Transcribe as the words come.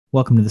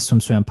Welcome to the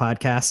SwimSwam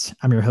podcast.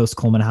 I'm your host,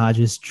 Coleman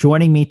Hodges.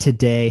 Joining me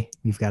today,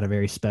 we've got a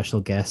very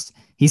special guest.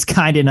 He's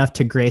kind enough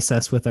to grace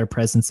us with our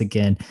presence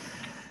again.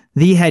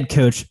 The head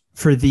coach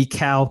for the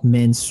Cal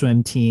men's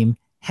swim team,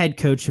 head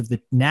coach of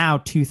the now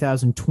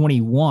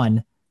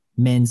 2021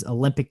 men's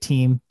Olympic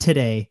team.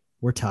 Today,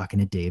 we're talking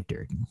to Dave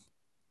Durden.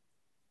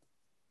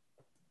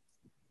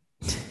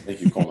 Thank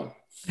you, Coleman.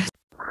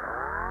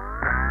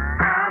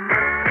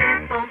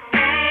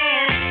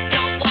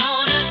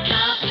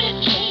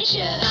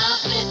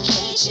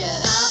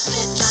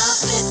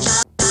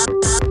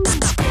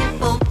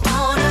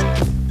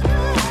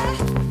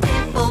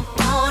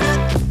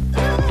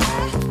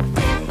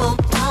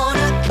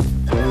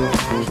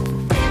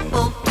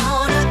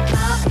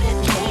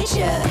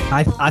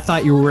 I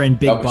thought you were in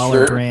Big Baller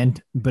shirt.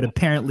 Brand, but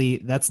apparently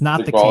that's not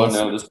Big the baller, case.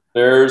 No, this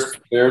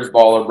Bears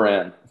Baller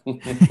Brand.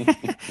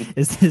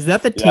 Is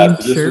that the team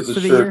so shirt for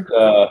the year?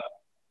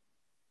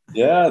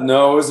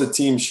 It was a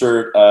team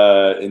shirt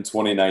in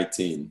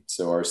 2019.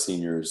 So our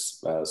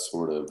seniors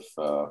sort of,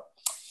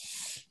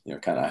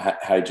 kind of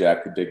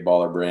hijacked the Big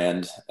Baller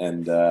Brand,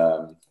 and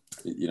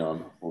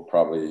we'll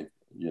probably,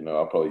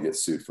 I'll probably get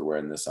sued for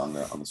wearing this on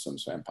the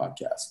SwimSwam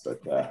podcast,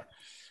 but.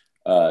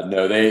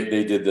 No,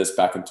 they did this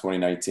back in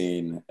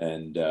 2019,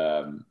 and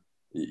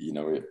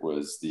it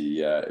was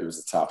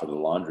the top of the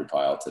laundry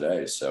pile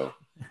today. So,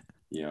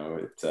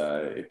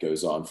 it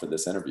goes on for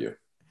this interview.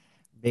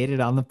 Made it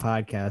on the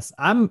podcast.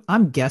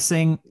 I'm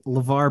guessing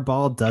LeVar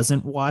Ball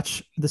doesn't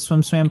watch the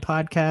SwimSwam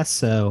podcast,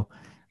 so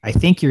I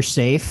think you're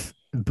safe.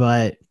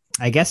 But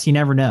I guess you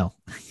never know.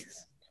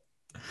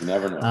 You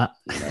never know.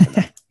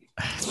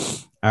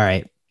 All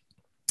right.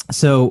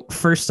 So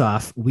first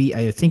off,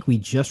 I think we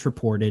just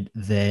reported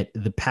that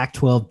the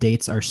Pac-12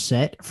 dates are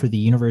set for the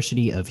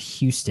University of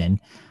Houston.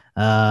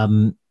 Tell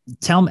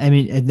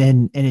me,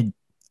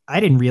 I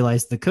didn't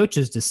realize the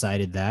coaches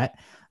decided that.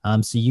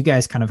 So you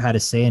guys kind of had a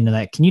say into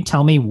that. Can you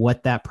tell me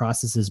what that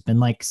process has been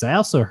like? Because I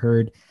also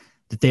heard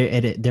that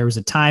there was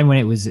a time when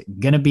it was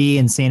going to be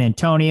in San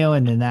Antonio,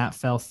 and then that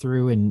fell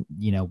through. And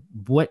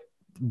what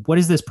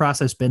has this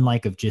process been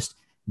like of just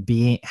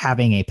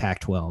having a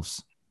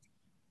Pac-12s?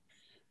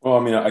 Well, I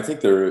mean, I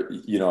think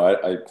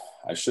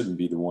I shouldn't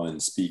be the one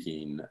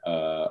speaking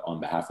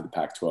on behalf of the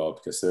Pac-12,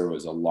 because there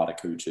was a lot of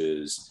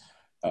coaches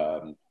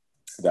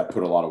that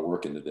put a lot of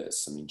work into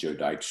this. I mean, Joe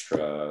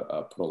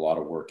Dykstra put a lot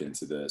of work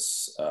into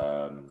this.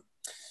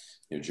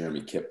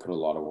 Jeremy Kipp put a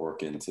lot of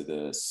work into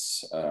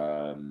this.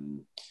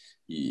 Dan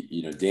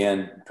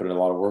put a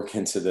lot of work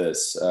into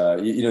this.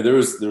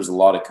 There's a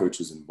lot of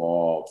coaches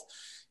involved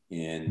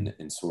in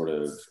sort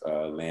of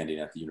landing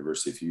at the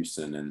University of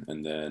Houston,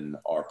 and then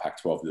our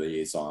Pac-12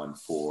 liaison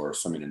for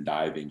swimming and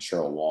diving,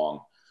 Cheryl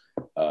Wong,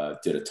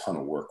 did a ton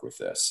of work with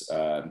this.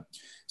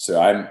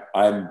 So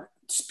I'm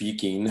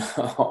speaking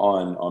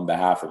on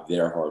behalf of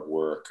their hard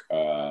work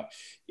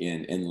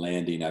in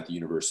landing at the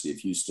University of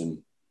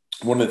Houston.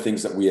 One of the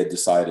things that we had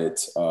decided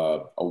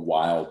a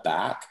while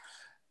back,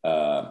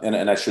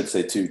 and I should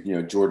say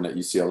too, Jordan at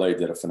UCLA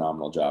did a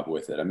phenomenal job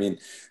with it. I mean,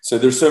 so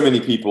there's so many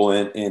people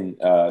in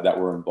that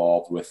were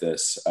involved with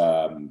this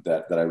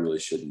that I really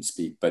shouldn't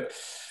speak, but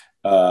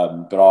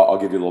I'll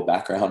give you a little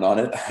background on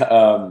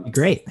it.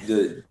 Great.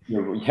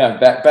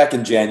 Back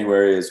in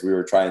January, as we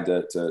were trying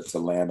to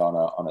land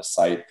on a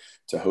site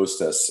to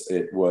host us,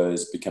 it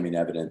was becoming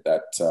evident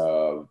that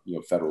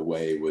Federal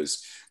Way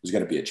was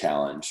going to be a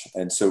challenge,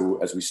 and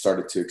so as we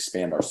started to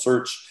expand our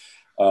search.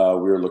 We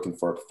were looking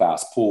for a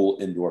fast pool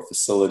indoor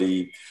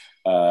facility.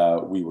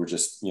 We were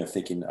just,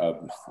 thinking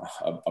of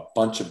a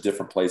bunch of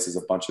different places,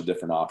 a bunch of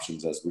different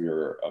options as we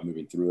were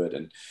moving through it.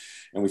 And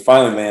we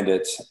finally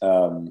landed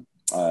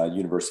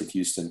University of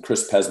Houston.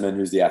 Chris Pesman,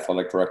 who's the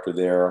athletic director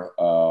there,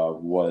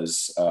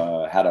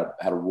 had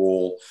a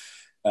role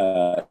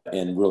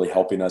in really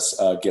helping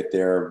us get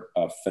there.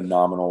 A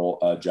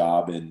phenomenal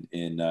job in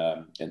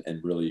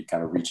really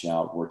kind of reaching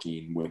out,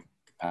 working with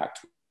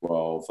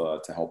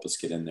Pac-12 to help us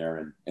get in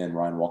there, and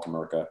Ryan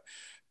Walker-Merca,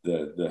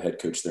 the head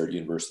coach there at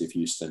University of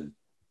Houston,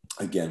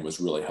 again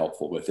was really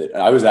helpful with it.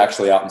 And I was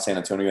actually out in San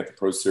Antonio at the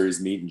Pro Series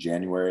meet in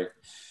January,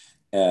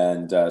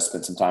 and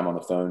spent some time on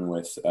the phone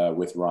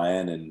with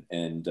Ryan,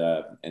 and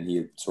he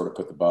had sort of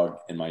put the bug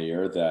in my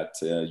ear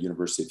that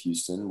University of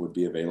Houston would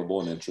be available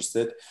and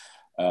interested.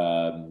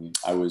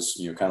 I was,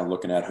 kind of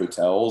looking at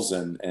hotels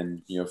and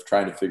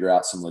trying to figure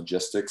out some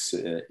logistics.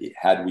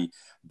 Had we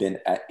been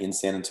in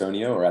San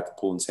Antonio or at the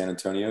pool in San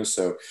Antonio,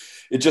 so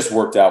it just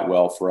worked out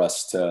well for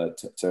us to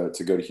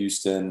go to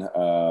Houston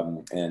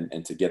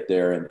and to get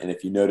there. And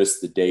if you notice,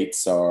 the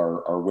dates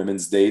our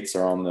women's dates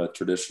are on the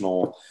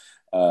traditional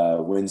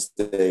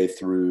Wednesday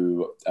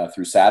through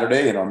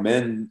Saturday, and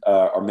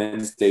our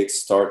men's dates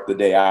start the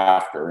day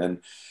after. And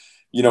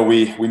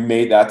we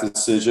made that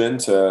decision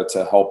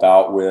to help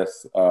out with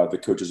the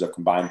coaches of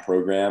combined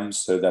programs,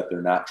 so that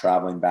they're not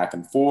traveling back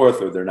and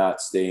forth, or they're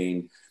not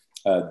staying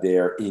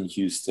there in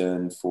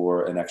Houston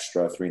for an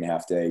extra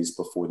 3.5 days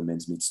before the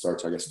men's meet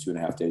starts. I guess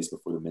 2.5 days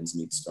before the men's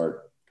meet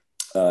start.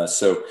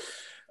 So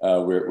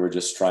we're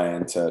just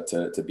trying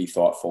to be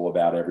thoughtful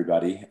about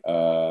everybody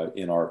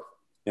in our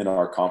in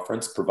our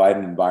conference, provide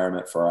an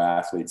environment for our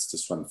athletes to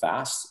swim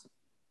fast.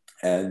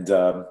 And,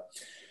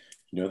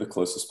 the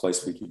closest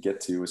place we could get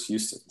to was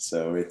Houston.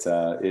 So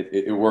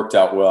it worked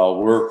out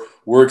well.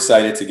 We're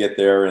excited to get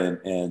there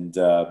and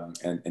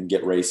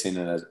get racing.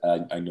 And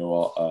I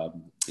know,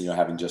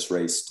 having just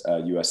raced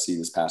USC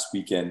this past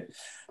weekend,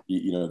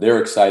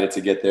 they're excited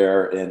to get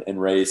there and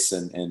race.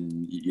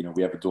 And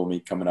we have a dual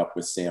meet coming up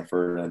with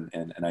Stanford.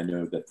 And I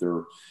know that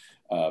they're,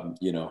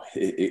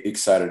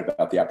 excited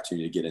about the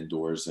opportunity to get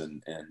indoors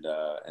and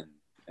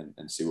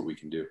see what we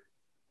can do.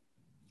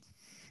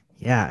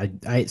 Yeah,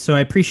 so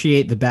I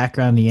appreciate the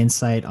background, the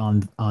insight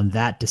on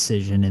that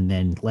decision, and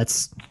then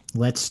let's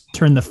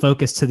turn the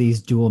focus to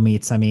these dual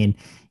meets. I mean,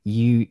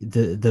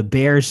 the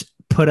Bears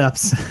put up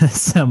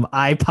some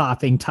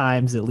eye-popping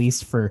times, at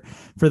least for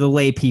the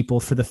lay people,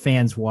 for the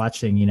fans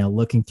watching.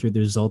 Looking through the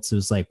results, it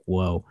was like,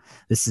 whoa,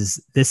 this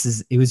is.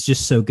 It was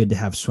just so good to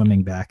have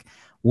swimming back.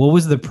 What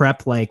was the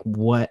prep like?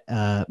 What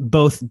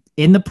both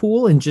in the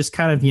pool and just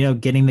kind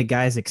of getting the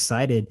guys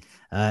excited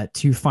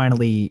to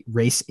finally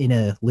race in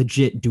a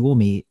legit dual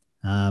meet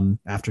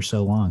after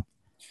so long?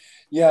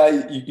 Yeah,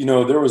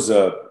 there was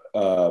a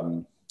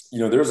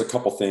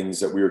couple things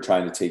that we were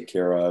trying to take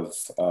care of,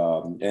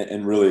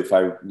 and really, if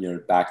I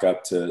back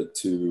up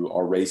to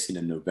our racing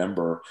in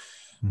November,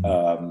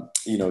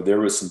 there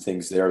was some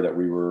things there that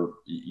we were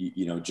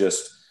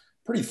just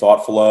pretty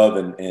thoughtful of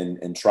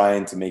and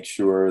trying to make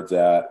sure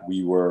that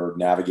we were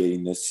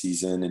navigating this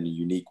season in a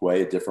unique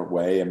way, a different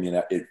way. I mean,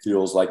 it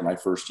feels like my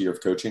first year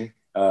of coaching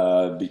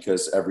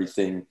because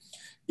everything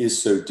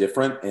is so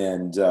different,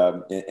 and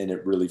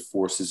it really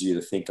forces you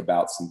to think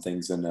about some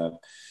things in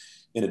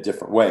a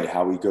different way.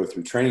 How we go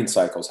through training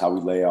cycles, how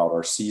we lay out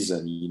our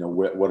season.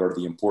 What are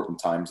the important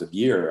times of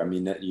year? I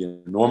mean,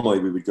 normally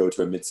we would go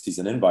to a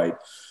mid-season invite,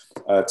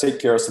 take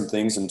care of some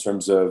things in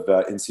terms of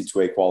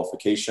NCAA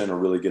qualification, or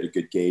really get a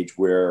good gauge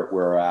where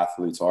our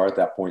athletes are at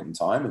that point in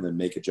time, and then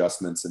make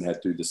adjustments and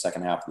head through the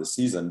second half of the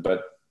season.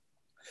 But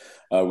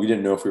we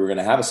didn't know if we were going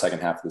to have a second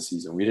half of the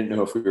season. We didn't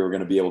know if we were going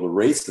to be able to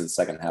race in the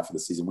second half of the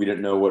season. We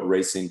didn't know what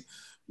racing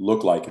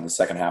looked like in the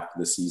second half of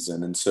the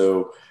season. And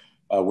so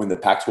when the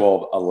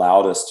Pac-12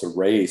 allowed us to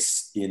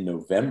race in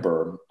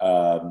November,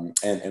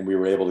 and we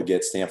were able to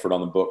get Stanford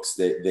on the books,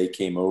 they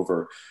came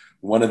over.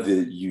 One of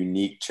the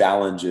unique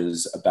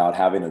challenges about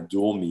having a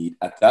dual meet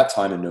at that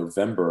time in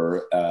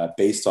November,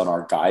 based on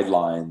our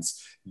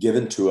guidelines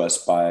given to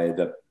us by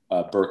the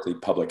Berkeley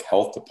Public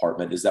Health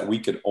Department, is that we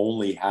could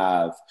only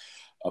have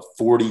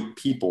 40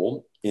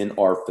 people in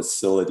our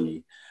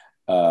facility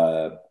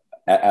at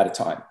a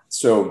time.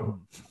 So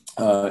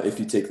if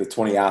you take the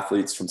 20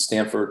 athletes from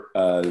Stanford,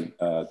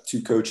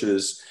 2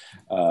 coaches,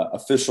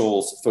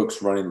 officials,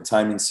 folks running the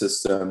timing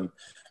system,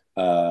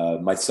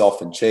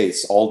 myself and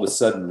Chase, all of a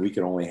sudden we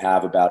can only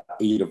have about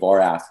 8 of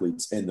our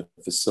athletes in the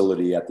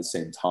facility at the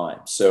same time.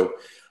 So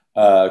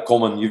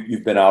Coleman,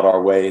 you've been out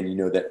our way, and you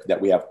know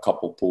that we have a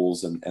couple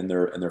pools and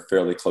they're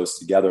fairly close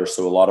together.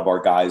 So a lot of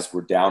our guys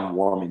were down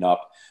warming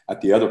up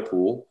at the other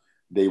pool.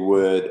 They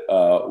would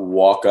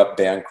walk up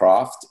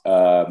Bancroft,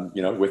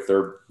 with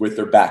their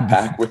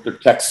backpack, with their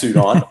tech suit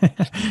on.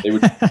 They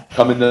would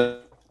come in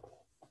the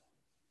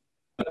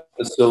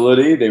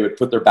facility. They would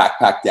put their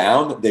backpack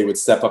down. They would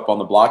step up on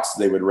the blocks.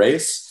 They would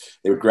race.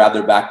 They would grab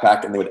their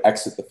backpack and they would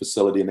exit the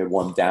facility, and they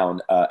warm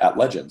down at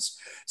Legends.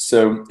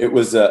 So it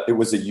was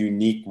a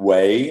unique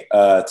way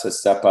to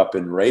step up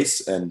and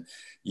race. And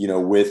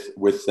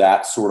with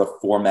that sort of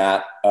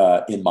format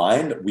in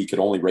mind, we could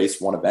only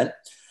race one event.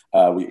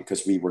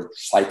 Because we were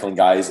cycling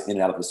guys in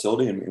and out of the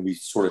facility, and we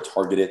sort of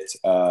targeted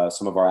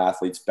some of our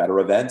athletes' better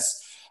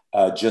events,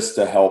 just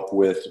to help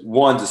with,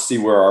 one, to see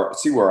where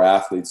our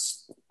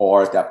athletes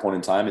are at that point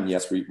in time. And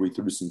yes, we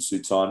threw some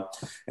suits on,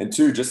 and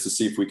 2, just to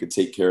see if we could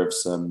take care of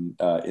some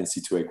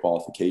NCAA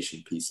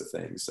qualification piece of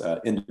things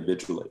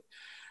individually.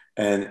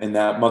 And in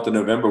that month of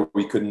November,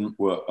 we couldn't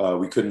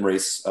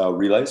race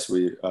relays.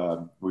 We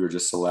were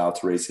just allowed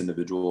to race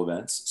individual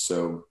events.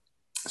 So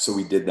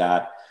we did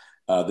that.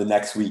 The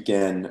next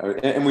weekend,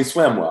 and we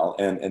swam well,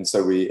 and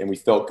so we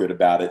felt good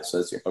about it. So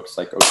it's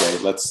like, okay,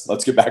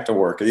 let's get back to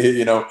work.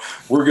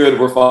 We're good,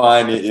 we're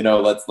fine.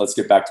 Let's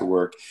get back to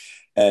work.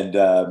 And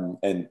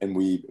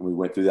we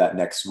went through that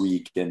next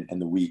week and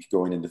the week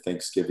going into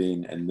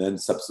Thanksgiving, and then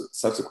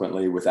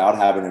subsequently, without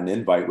having an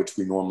invite, which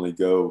we normally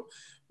go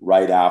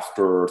right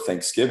after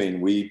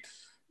Thanksgiving, we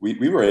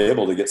were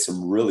able to get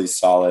some really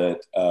solid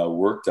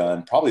work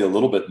done, probably a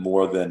little bit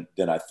more than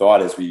I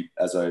thought as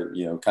I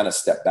kind of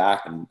stepped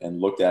back and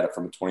looked at it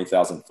from a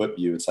 20,000 foot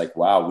view. It's like,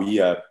 wow, we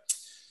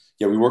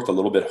worked a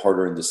little bit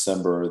harder in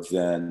December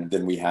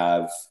than we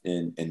have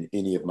in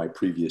any of my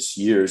previous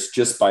years,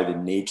 just by the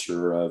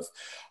nature of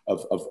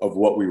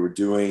what we were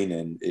doing,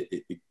 and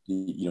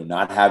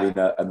not having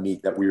a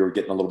meet that we were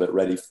getting a little bit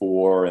ready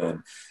for,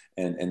 and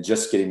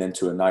just getting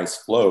into a nice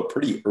flow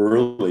pretty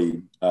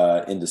early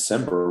in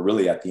December,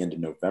 really at the end of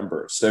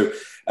November. So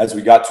as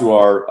we got to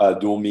our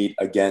dual meet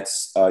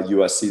against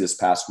USC this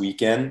past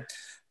weekend,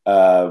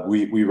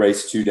 we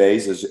raced 2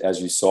 days.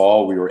 As you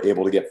saw, we were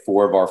able to get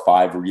 4 of our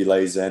 5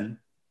 relays in.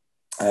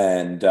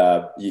 And,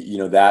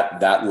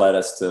 that led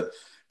us to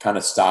kind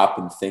of stop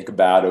and think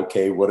about,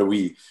 okay, what do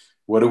we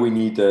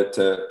need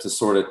to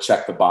sort of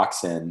check the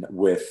box in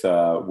with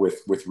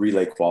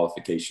relay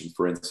qualification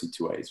for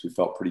NC2As? We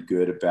felt pretty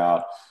good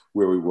about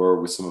where we were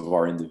with some of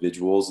our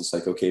individuals. It's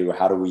like, okay, well,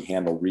 how do we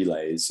handle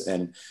relays?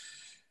 And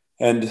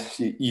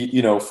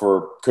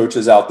for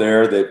coaches out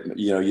there that,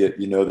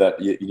 that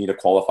you need a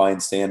qualifying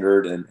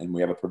standard, and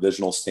we have a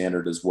provisional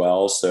standard as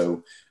well.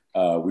 So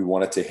we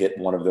wanted to hit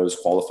one of those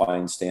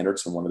qualifying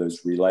standards and one of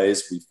those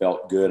relays. We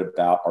felt good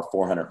about our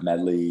 400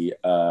 medley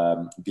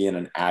being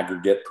an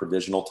aggregate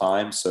provisional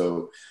time.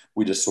 So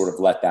we just sort of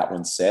let that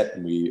one sit,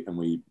 and we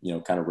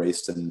kind of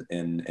raced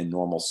in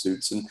normal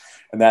suits. And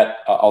that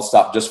I'll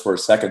stop just for a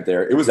second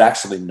there. It was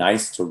actually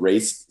nice to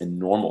race in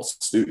normal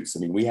suits. I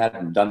mean, we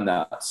hadn't done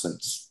that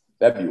since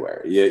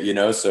February,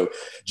 so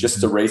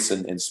just to race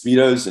in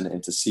Speedos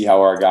and to see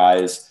how our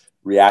guys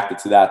reacted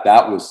to that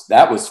was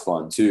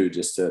fun too,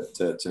 just to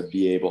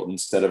be able,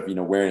 instead of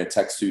wearing a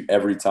tech suit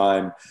every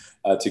time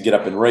to get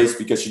up and race,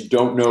 because you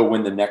don't know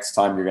when the next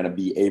time you're going to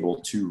be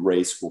able to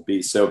race will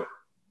be. So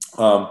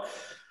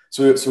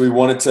we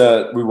wanted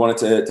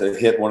to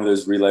hit one of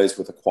those relays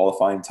with a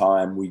qualifying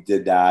time. We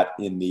did that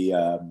in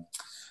the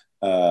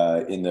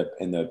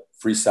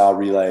freestyle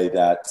relay,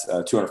 that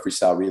 200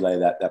 freestyle relay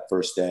that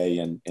first day,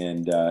 and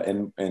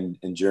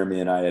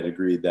Jeremy and I had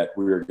agreed that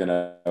we were going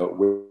to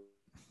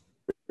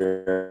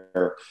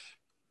wear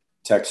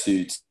tech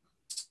suits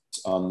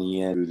on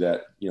the end,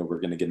 that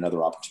we're going to get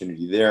another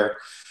opportunity there.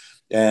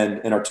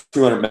 And in our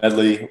 200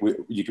 medley,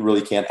 you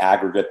really can't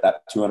aggregate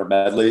that 200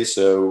 medley,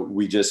 so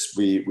we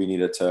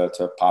needed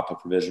to pop a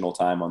provisional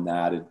time on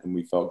that, and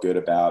we felt good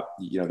about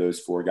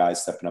those four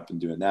guys stepping up and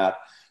doing that.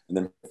 And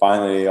then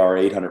finally, our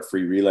 800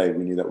 free relay,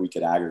 we knew that we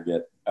could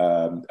aggregate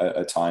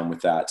a time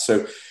with that.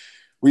 So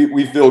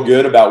we feel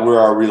good about where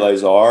our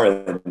relays are,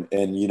 and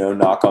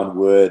knock on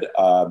wood,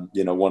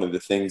 one of the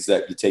things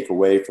that you take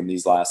away from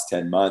these last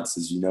 10 months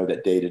is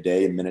that day to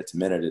day and minute to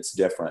minute, it's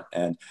different.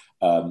 And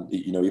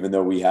even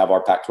though we have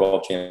our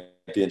Pac-12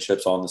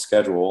 championships on the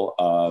schedule,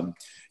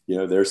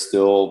 there's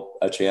still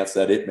a chance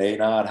that it may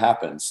not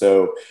happen.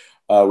 So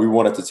we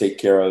wanted to take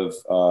care of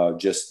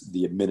just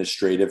the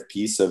administrative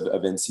piece of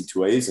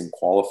NC2As and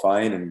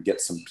qualifying, and get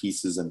some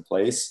pieces in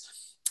place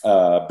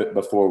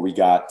before we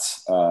got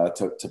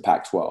to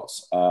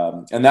Pac-12s.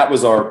 And that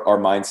was our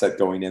mindset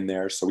going in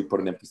there. So we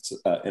put an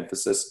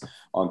emphasis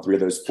on 3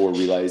 of those 4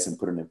 relays, and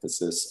put an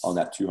emphasis on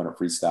that 200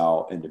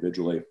 freestyle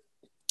individually.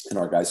 And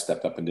our guys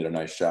stepped up and did a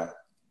nice job.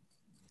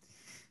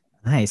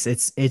 Nice.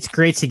 It's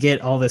great to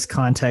get all this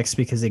context,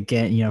 because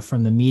again,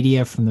 from the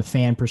media, from the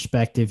fan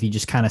perspective, you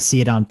just kind of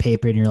see it on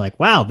paper and you're like,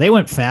 wow, they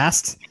went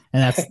fast.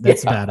 And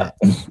that's about it.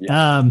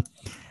 Yeah.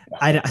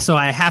 So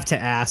I have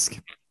to ask,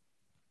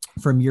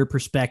 from your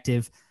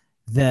perspective,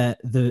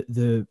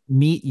 the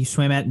meet you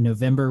swam at in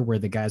November, where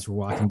the guys were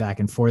walking back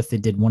and forth, they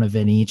did one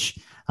event each.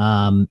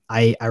 I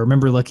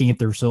remember looking at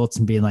the results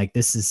and being like,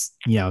 this is,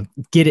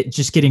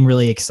 just getting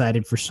really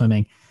excited for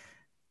swimming.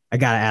 I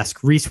got to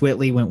ask, Reese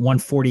Whitley went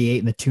 148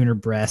 in the 200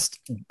 breast.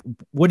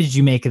 What did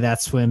you make of that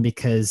swim?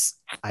 Because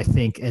I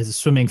think as a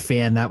swimming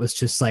fan, that was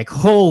just like,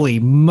 holy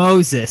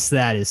Moses,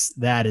 that is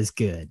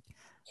good.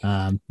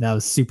 That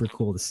was super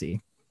cool to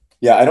see.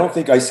 Yeah, I don't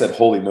think I said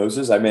holy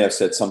Moses. I may have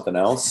said something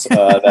else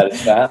that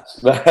is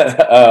fast. But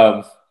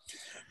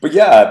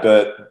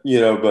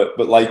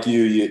like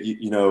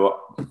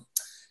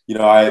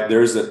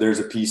there's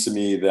a piece of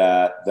me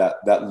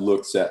that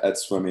looks at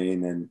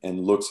swimming and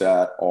looks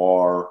at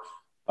our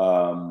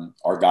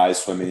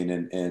guys swimming,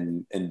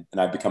 and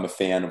I become a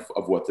fan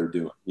of what they're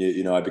doing.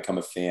 I become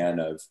a fan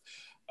of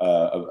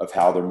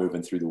how they're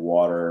moving through the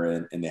water,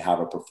 and they have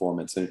a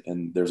performance.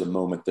 And there's a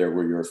moment there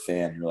where you're a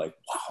fan, you're like,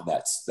 wow,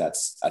 that's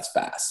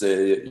fast,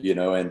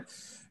 and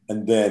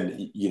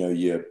then,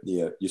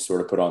 you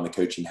sort of put on the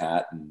coaching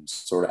hat and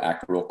sort of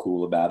act real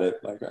cool about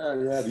it. Like,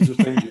 oh yeah, these are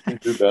things you can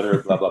do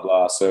better, blah, blah,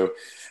 blah. So,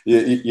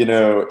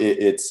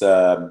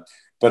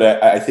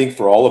 but I think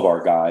for all of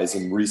our guys,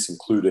 and Reese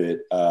included,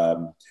 I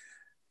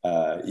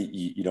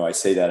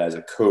say that as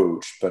a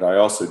coach, but I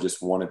also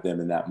just wanted them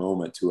in that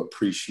moment to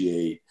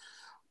appreciate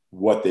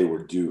what they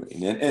were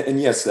doing. And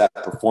yes, that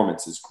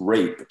performance is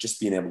great, but just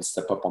being able to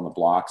step up on the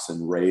blocks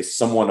and race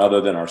someone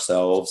other than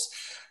ourselves,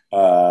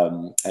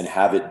 and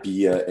have it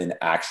be an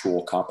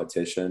actual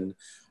competition,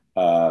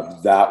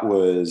 that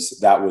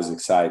was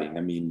exciting.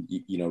 I mean,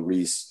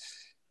 Reese,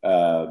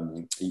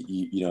 after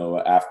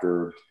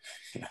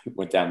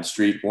went down the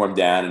street, warmed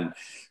down, and,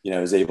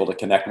 was able to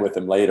connect with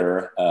him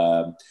later,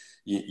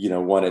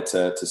 wanted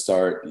to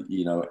start,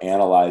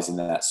 analyzing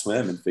that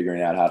swim and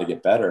figuring out how to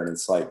get better. And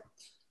it's like,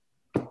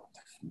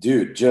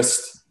 dude,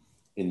 just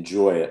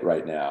enjoy it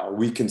right now.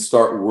 We can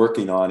start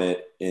working on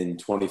it in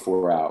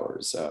 24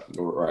 hours,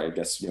 or I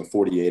guess,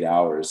 48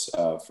 hours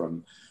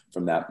from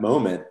that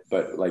moment.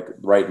 But like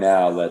right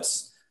now,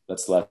 let's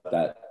let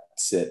that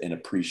sit and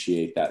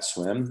appreciate that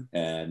swim,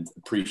 and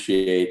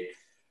appreciate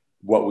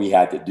what we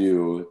had to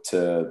do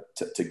to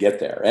get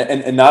there.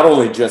 And not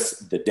only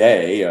just the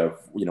day of,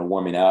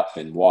 warming up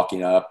and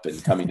walking up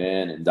and coming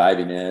in and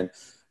diving in,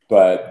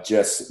 but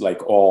just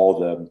like all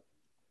the,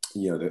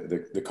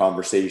 the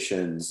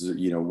conversations,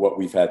 what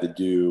we've had to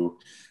do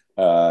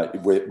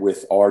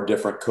with our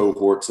different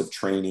cohorts of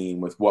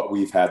training, with what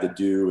we've had to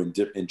do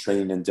in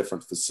training in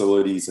different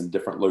facilities and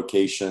different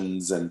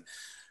locations, and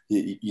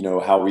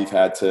how we've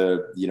had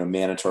to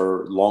manage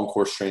our long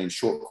course training,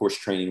 short course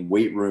training,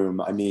 weight room.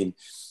 I mean,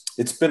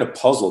 it's been a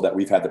puzzle that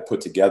we've had to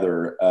put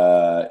together,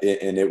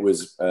 and it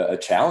was a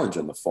challenge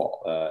in the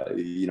fall.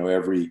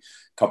 Every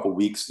couple of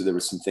weeks there were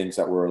some things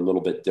that were a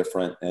little bit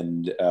different,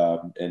 and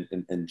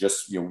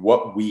just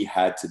what we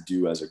had to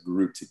do as a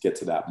group to get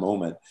to that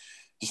moment.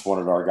 Just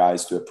wanted our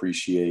guys to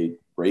appreciate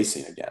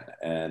racing again,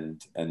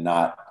 and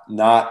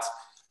not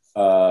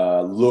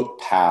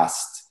look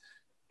past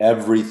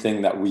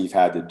everything that we've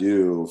had to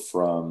do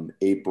from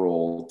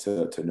April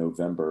to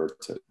November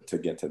to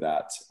get to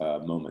that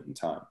moment in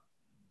time.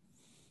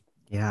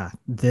 Yeah,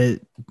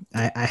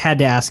 I had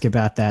to ask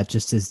about that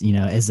just as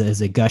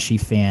as a gushy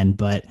fan,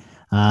 but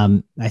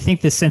I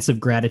think the sense of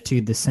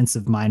gratitude, the sense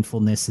of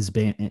mindfulness has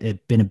been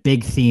a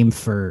big theme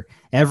for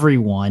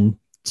everyone,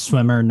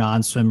 swimmer,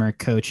 non-swimmer,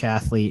 coach,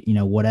 athlete,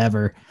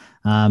 whatever.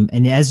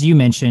 And as you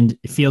mentioned,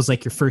 it feels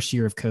like your first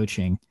year of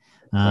coaching.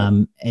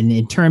 And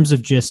in terms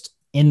of just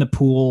in the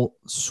pool,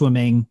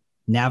 swimming,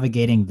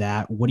 navigating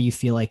that, what do you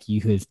feel like you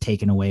have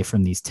taken away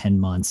from these 10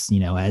 months,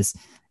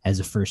 as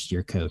a first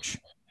year coach?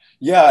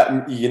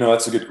 Yeah,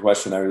 that's a good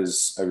question. I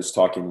was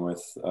talking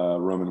with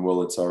Roman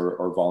Willits,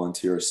 our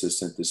volunteer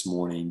assistant, this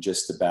morning,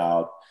 just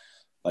about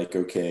like,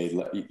 okay,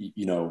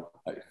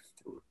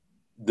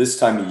 this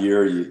time of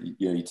year,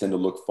 you tend to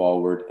look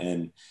forward,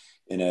 and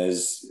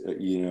as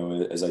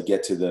as I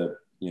get to the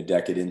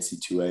decade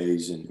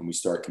NC2As and we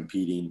start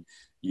competing,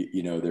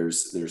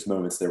 there's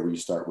moments there where you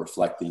start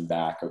reflecting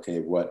back.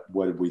 Okay, what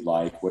did we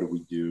like? What did we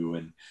do?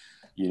 And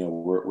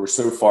we're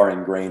so far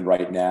ingrained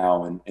right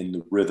now in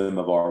the rhythm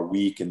of our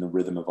week and the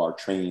rhythm of our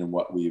training and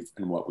what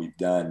we've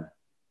done.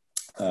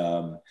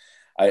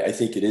 I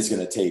think it is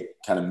going to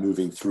take kind of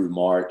moving through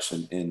March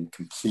and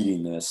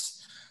completing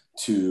this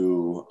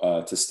to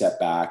step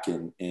back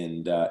and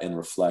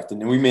reflect.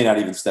 And we may not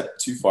even step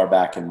too far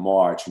back in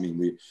March. I mean,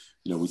 we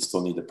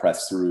still need to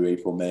press through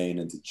April, May, and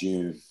into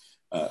June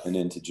and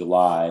into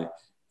July.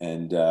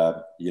 And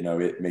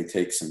it may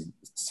take some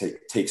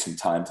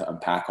time to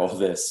unpack all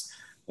this.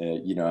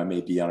 I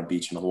may be on a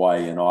beach in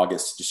Hawaii in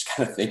August, just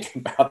kind of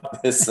thinking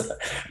about this,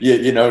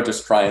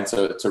 just trying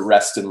to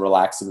rest and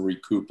relax and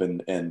recoup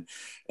and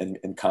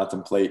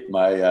contemplate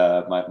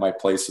my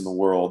place in the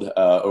world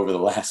over the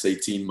last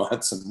 18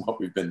 months and what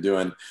we've been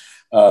doing.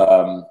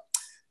 But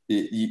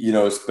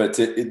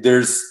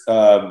there's,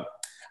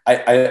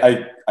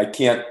 I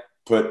can't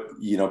put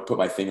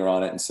my finger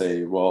on it and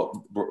say,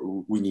 well,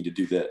 we need to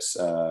do this.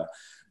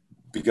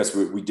 Because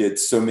we did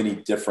so many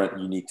different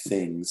unique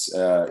things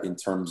in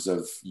terms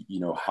of,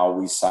 how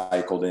we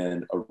cycled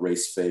in a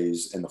race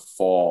phase in the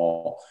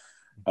fall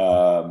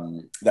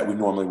that we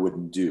normally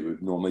wouldn't do. It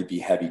would normally be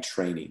heavy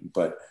training,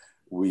 but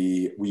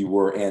we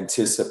were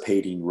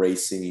anticipating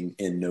racing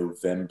in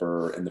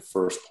November, in the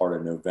first part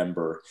of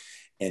November,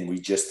 and we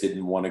just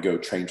didn't want to go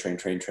train.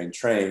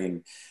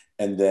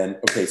 And then,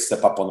 okay,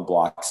 step up on the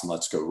blocks and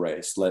let's go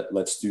race.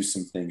 Let's do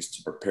some things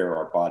to prepare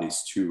our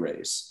bodies to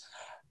race.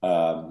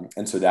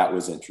 And so that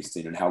was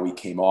interesting, and how we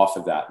came off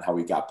of that and how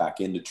we got back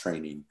into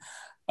training.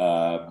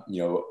 Our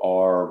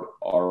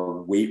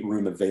weight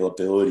room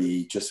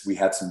availability, we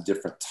had some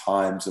different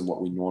times than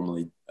what we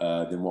normally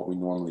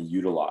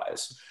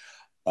utilize.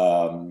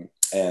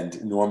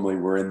 And normally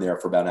we're in there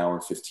for about an hour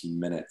and 15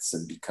 minutes.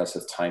 And because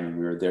of timing,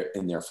 we were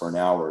in there for an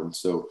hour. And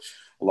so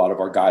a lot of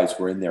our guys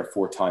were in there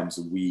 4 times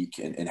a week,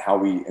 and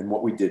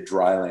what we did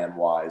dryland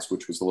wise,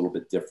 which was a little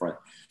bit different.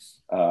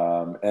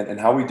 And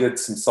how we did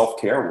some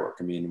self-care work.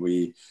 I mean,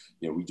 we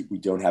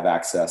don't have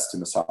access to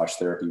massage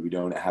therapy. We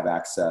don't have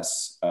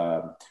access,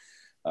 to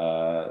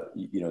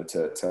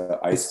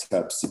ice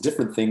tubs, to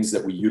different things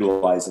that we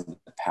utilize in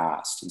the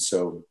past. And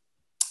so,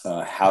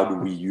 how do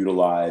we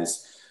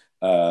utilize,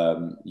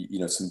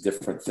 some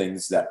different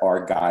things that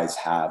our guys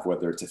have,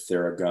 whether it's a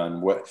Theragun,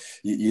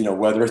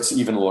 whether it's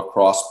even a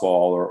lacrosse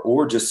ball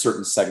or just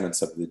certain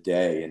segments of the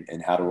day,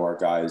 and how do our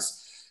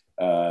guys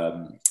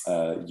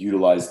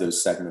utilize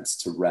those segments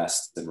to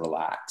rest and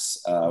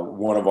relax.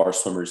 One of our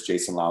swimmers,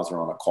 Jason Lauser,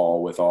 on a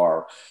call with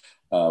our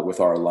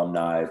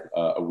alumni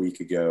a week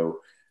ago,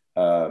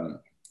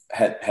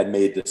 had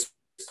made this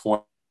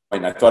point,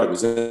 and I thought it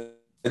was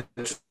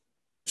interesting.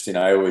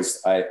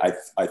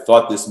 I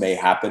thought this may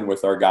happen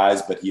with our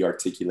guys, but he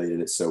articulated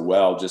it so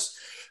well. Just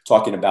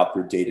talking about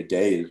their day to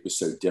day, it was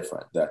so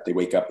different that they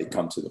wake up, they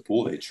come to the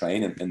pool, they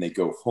train, and they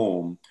go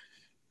home.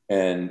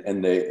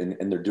 And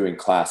they're doing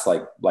class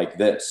like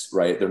this,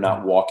 right? They're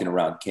not walking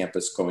around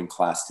campus going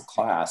class to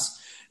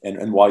class.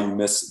 And while you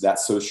miss that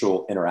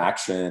social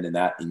interaction and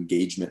that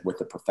engagement with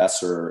the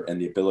professor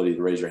and the ability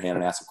to raise your hand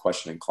and ask a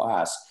question in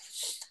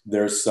class,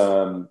 there's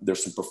some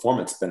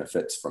performance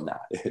benefits from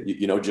that.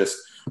 Just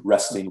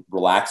resting,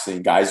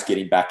 relaxing, guys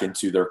getting back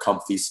into their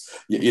comfies,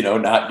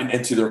 not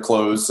into their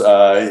clothes,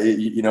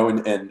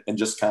 and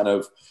just kind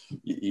of,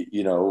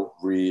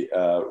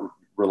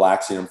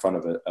 relaxing in front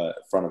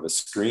of a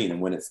screen.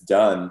 And when it's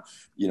done,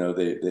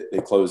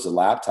 they close the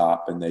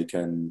laptop and they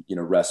can,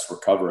 rest,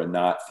 recover, and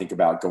not think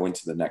about going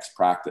to the next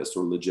practice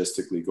or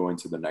logistically going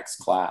to the next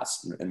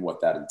class and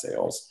what that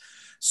entails.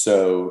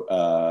 So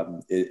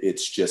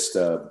it's just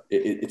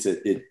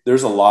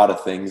there's a lot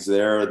of things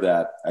there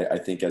that I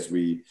think as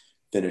we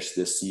finish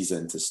this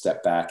season to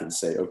step back and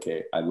say,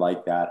 okay, I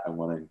like that. I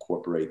want to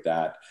incorporate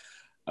that.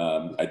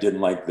 I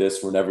didn't like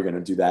this. We're never going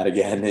to do that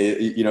again.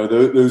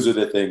 Those are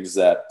the things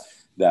that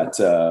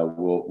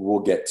we'll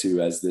get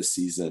to as this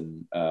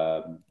season,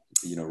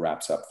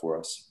 wraps up for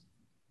us.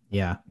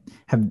 Yeah.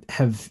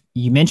 Have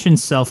you mentioned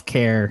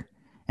self-care?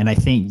 And I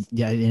think,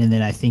 and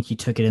then I think you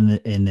took it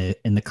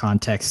in the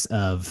context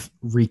of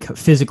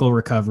physical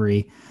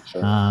recovery.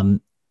 Sure.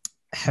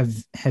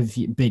 Have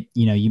you, but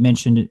you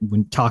mentioned it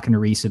when talking to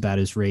Reese about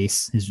his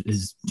race,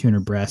 his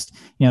 200 breast,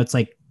 it's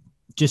like,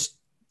 just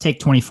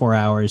take 24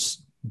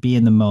 hours, be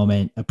in the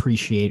moment,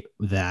 appreciate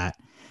that.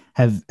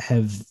 Have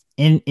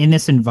in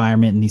this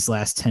environment in these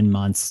last 10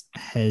 months,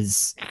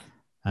 has,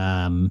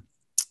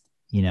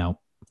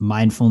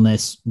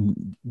 mindfulness,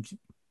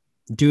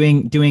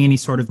 doing any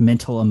sort of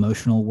mental,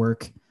 emotional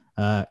work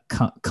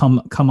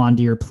come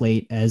onto your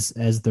plate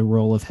as the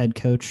role of head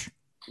coach?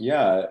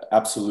 Yeah,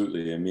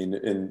 absolutely. I mean,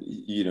 and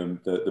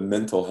the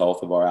mental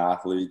health of our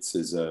athletes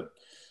is a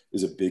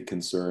big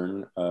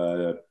concern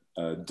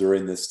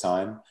during this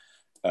time.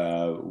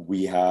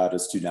 We had a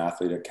student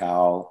athlete at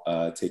Cal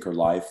take her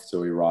life,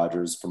 Zoe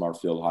Rogers, from our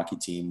field hockey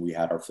team. We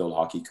had our field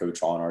hockey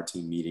coach on our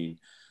team meeting,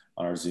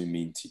 on our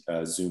Zoom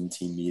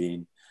team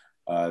meeting,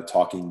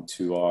 talking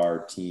to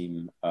our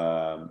team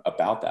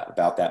about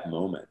that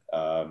moment.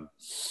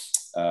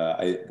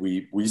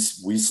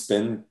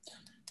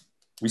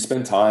 We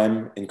spend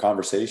time in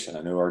conversation.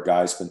 I know our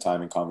guys spend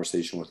time in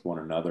conversation with one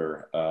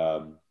another,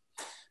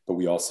 but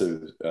we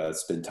also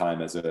spend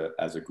time as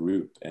a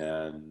group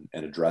and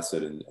address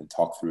it and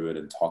talk through it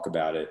and talk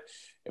about it,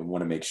 and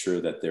want to make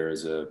sure that there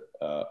is a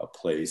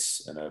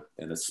place and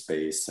a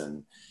space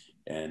and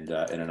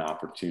an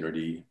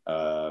opportunity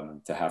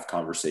to have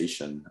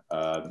conversation.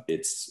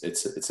 It's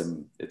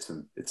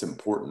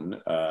important,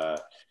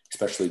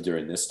 especially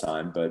during this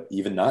time, but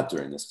even not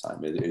during this time,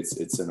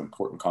 it's an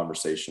important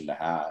conversation to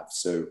have.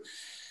 So,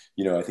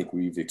 I think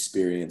we've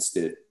experienced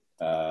it,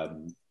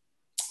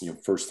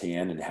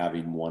 firsthand, and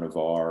having one of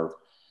our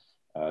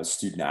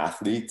student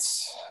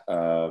athletes,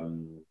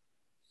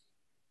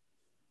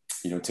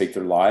 take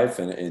their life,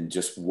 and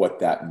just what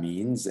that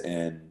means,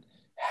 and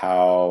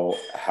how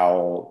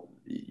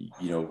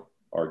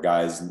our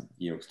guys,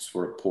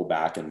 sort of pull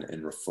back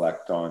and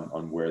reflect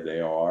on where they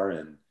are,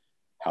 and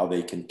how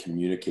they can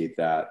communicate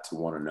that to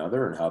one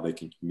another, and how they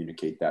can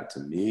communicate that to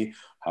me,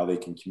 how they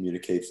can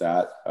communicate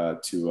that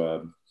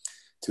to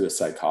a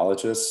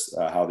psychologist,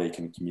 how they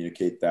can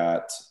communicate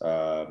that,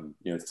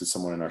 to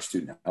someone in our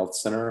student health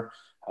center,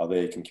 how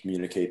they can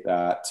communicate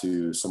that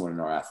to someone in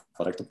our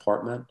athletic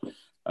department.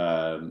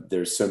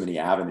 There's so many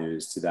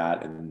avenues to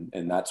that.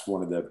 And that's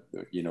one of the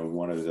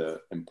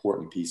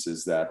important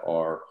pieces that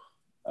our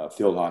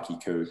field hockey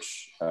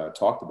coach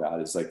talked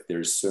about, is like,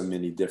 there's so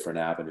many different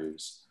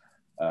avenues.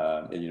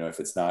 And, if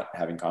it's not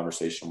having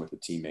conversation with a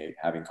teammate,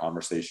 having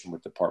conversation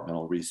with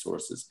departmental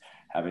resources,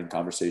 having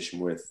conversation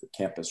with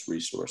campus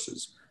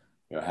resources,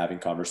 having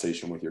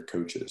conversation with your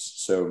coaches.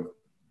 So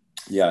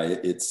yeah,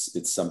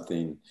 it's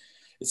something,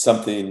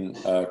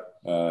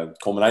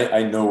 Coleman,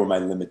 I know where my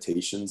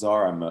limitations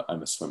are.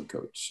 I'm a swim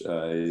coach,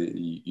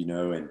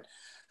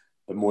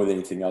 but more than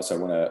anything else, I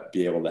want to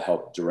be able to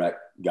help direct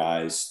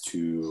guys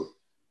to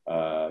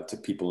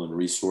people and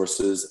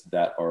resources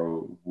that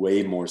are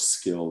way more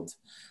skilled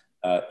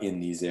in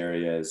these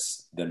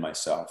areas than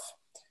myself.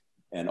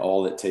 And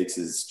all it takes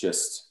is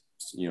just,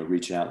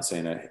 reaching out and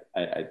saying,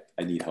 I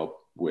need help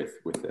with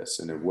this.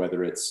 And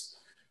whether it's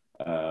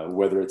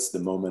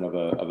the moment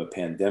of a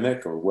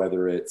pandemic, or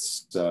whether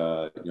it's,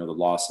 the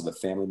loss of a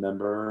family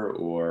member,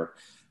 or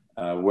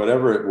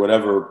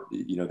whatever,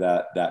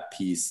 that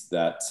piece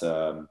that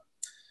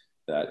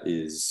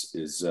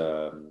is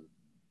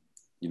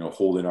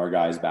holding our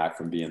guys back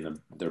from being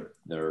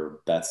their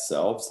best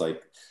selves.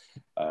 Like,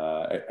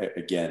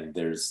 again,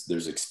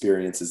 there's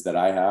experiences that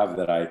I have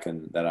that I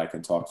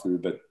can talk through,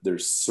 but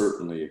there's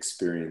certainly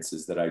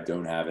experiences that I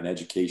don't have, and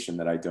education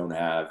that I don't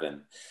have.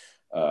 And,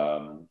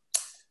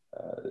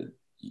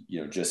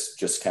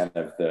 just kind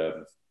of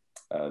the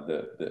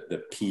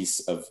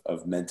piece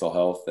of mental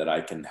health that I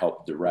can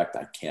help direct,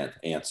 I can't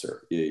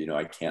answer,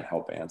 I can't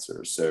help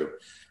answer. So,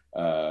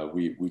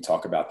 we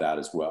talk about that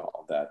as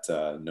well, that,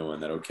 knowing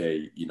that,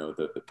 okay,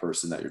 the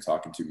person that you're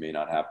talking to may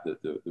not have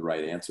the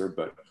right answer,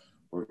 but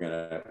we're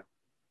going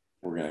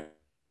to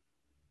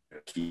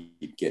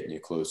keep getting you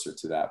closer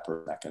to that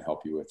person that can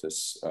help you with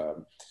this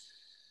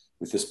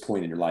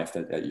point in your life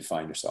that you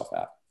find yourself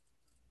at.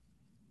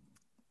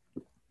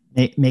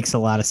 It makes a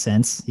lot of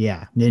sense.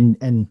 Yeah.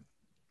 And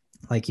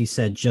like you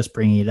said, just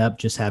bringing it up,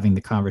 just having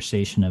the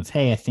conversation of,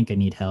 hey, I think I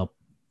need help.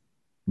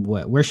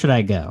 Where should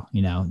I go?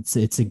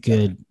 It's a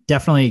good,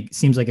 definitely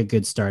seems like a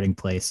good starting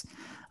place.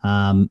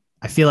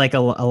 I feel like a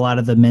lot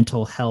of the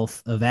mental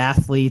health of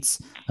athletes,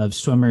 of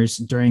swimmers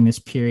during this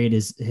period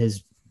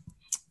has,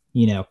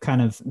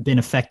 kind of been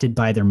affected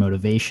by their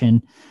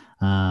motivation.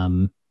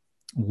 Um,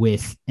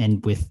 with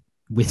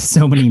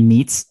so many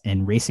meets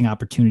and racing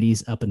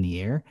opportunities up in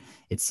the air,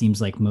 it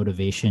seems like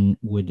motivation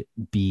would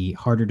be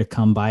harder to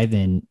come by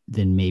than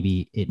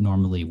maybe it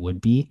normally would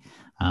be.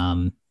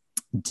 Um,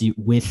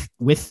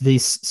 with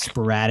these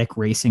sporadic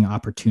racing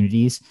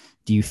opportunities,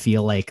 do you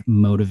feel like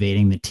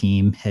motivating the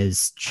team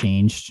has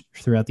changed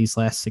throughout these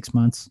last 6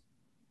 months?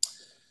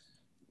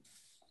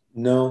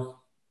 No,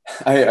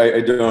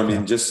 I don't. I Okay.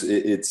 mean, just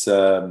it's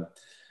I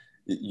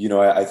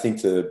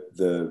think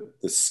the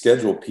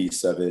schedule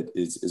piece of it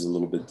is a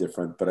little bit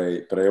different, but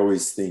I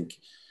always think,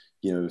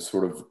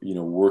 sort of,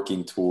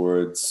 working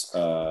towards,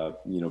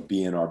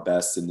 being our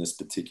best in this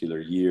particular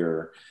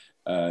year.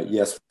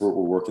 Yes, we're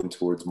working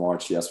towards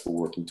March. Yes, we're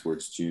working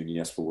towards June.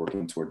 Yes, we're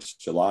working towards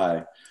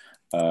July.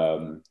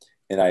 Um,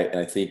 and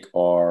I think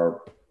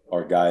our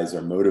guys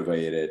are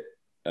motivated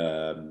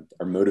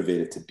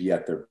to be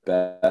at their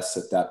best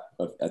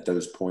at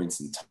those points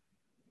in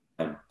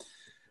time.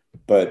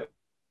 But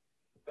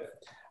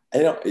I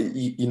don't,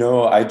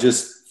 I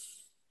just,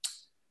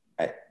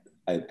 I,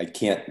 I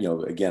can't,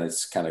 again,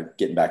 it's kind of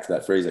getting back to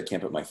that phrase. I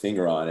can't put my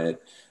finger on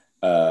it.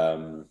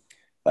 Um,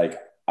 like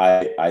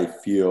I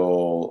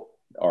feel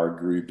our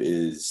group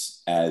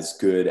is as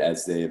good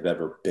as they have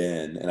ever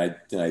been. I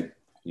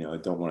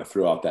don't want to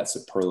throw out that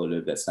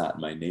superlative. That's not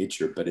in my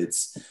nature,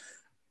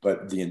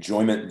 but the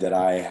enjoyment that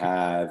I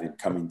have in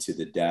coming to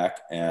the deck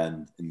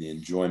and the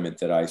enjoyment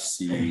that I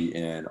see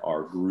in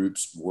our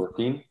groups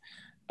working,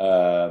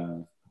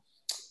 um,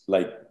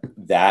 like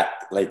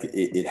like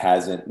it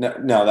hasn't.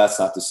 No, that's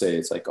not to say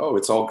it's like, oh,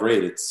 it's all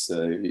great. It's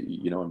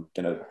I'm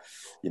gonna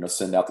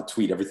send out the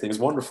tweet, everything is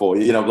wonderful,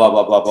 blah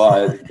blah blah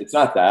blah. It's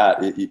not that,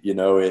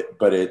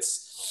 but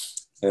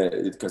it's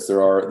because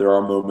there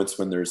are moments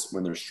when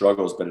there's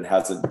struggles, but it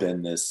hasn't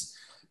been this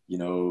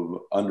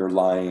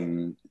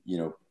underlying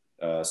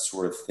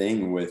sort of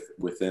thing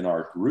within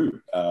our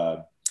group.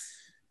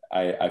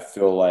 I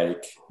feel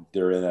like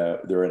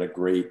they're in a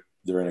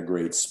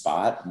great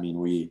spot. I mean,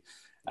 we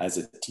as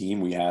a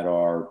team, we had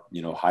our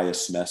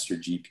highest semester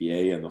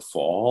GPA in the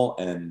fall,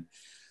 and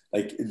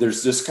like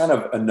there's just kind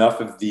of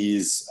enough of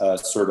these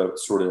sort of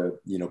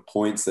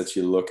points that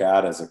you look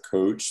at as a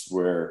coach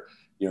where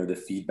the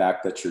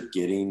feedback that you're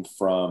getting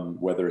from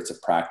whether it's a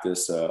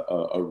practice,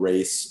 a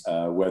race,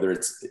 whether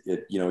it's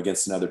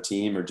against another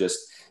team or just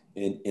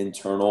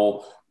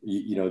internal,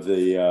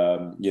 the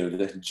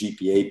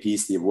GPA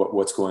piece,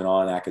 what's going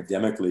on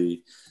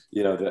academically,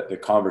 the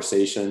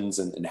conversations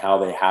and how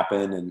they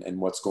happen and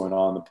what's going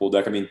on in the pool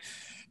deck. I mean,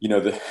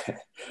 the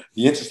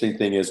the interesting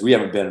thing is we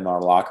haven't been in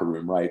our locker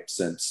room right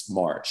since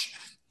March.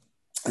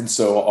 And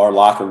so our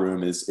locker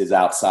room is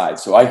outside.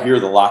 So I hear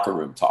the locker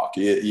room talk.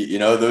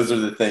 Those are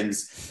the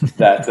things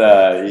that,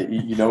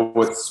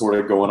 what's sort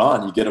of going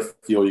on. You get a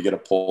feel, you get a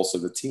pulse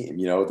of the team.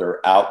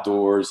 They're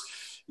outdoors,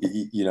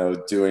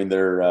 doing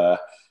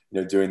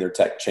their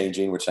tech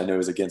changing, which I know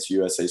is against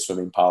USA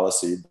swimming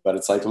policy. But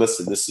it's like,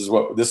 listen, this is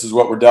what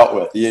we're dealt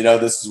with.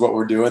 This is what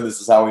we're doing. This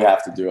is how we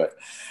have to do it.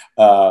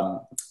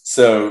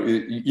 So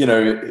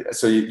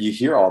you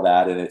hear all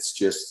that, and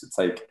it's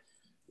like,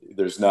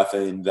 there's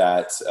nothing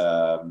that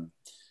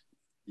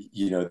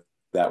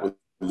that would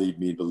lead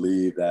me to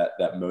believe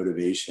that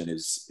motivation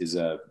is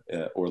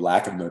or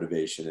lack of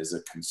motivation is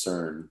a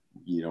concern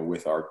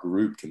with our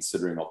group,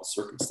 considering all the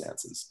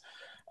circumstances.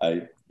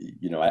 I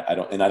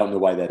don't know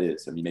why that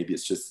is. I mean, maybe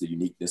it's just the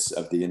uniqueness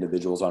of the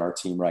individuals on our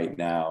team right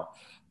now.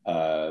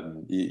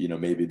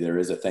 Maybe there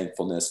is a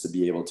thankfulness to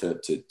be able to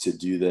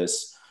do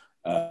this.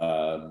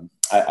 I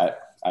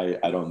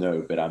don't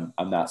know, but I'm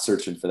not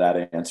searching for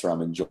that answer.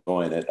 I'm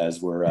enjoying it as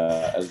we're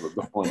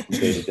going from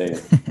day to day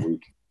in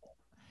week.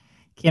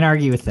 Can't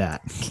argue with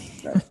that.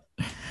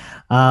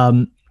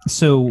 Right.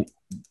 So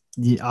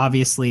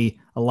obviously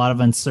a lot of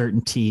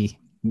uncertainty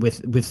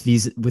with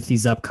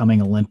these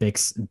upcoming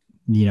Olympics.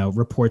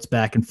 Reports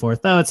back and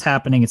forth. Oh, it's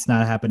happening. It's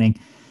not happening.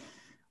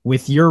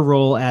 With your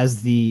role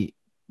as the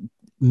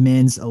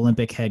men's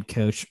Olympic head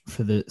coach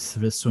for the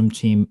swim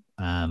team,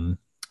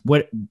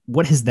 what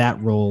has that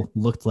role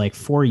looked like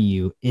for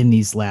you in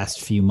these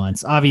last few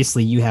months?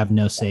 Obviously, you have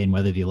no say in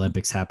whether the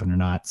Olympics happen or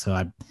not. So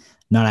I'm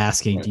not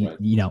asking,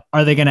 Right.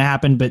 are they going to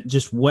happen? But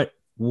just what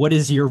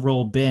has your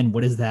role been?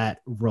 What has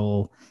that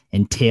role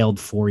entailed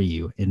for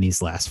you in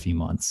these last few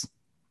months?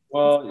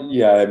 Well,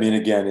 yeah. I mean,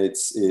 again,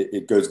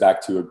 it goes back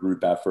to a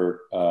group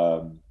effort.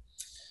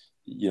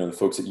 The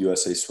folks at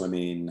USA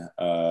Swimming,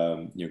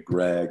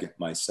 Greg,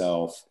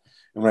 myself,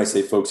 and when I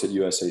say folks at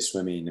USA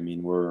Swimming, I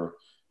mean we're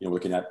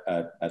looking at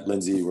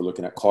Lindsay, we're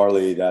looking at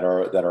Carly that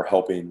are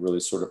helping really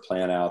sort of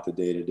plan out the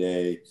day to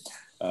day.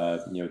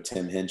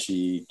 Tim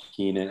Hinchy,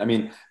 Keenan. I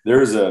mean,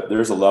 there's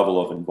a level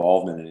of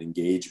involvement and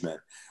engagement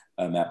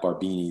Matt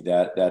Barbini,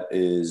 that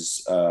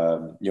is,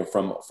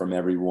 from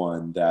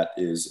everyone that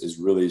is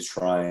really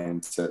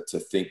trying to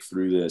think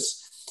through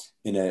this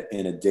in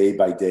a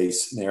day-by-day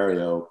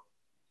scenario.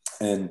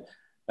 And,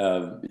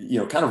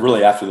 kind of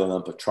really after the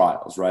Olympic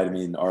trials, right? I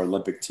mean, our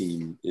Olympic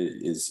team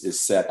is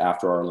set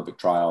after our Olympic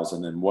trials.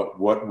 And then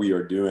what we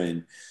are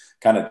doing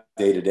kind of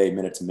day to day,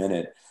 minute to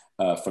minute,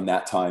 from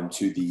that time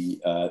to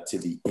the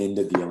end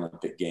of the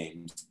Olympic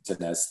Games.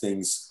 And as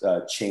things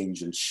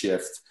change and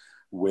shift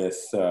with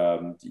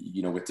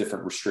with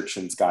different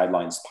restrictions,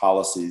 guidelines,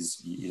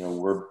 policies,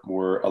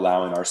 we're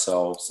allowing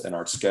ourselves and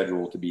our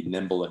schedule to be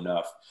nimble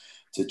enough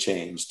to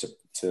change,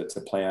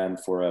 to plan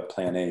for a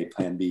plan A,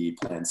 plan B,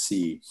 plan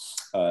C.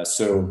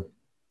 So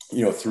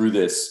through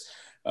this,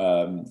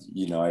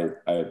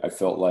 I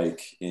felt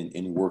like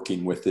in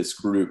working with this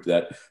group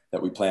that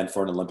we planned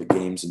for an Olympic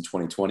Games in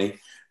 2020.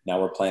 Now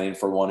we're planning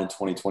for one in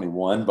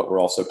 2021, but we're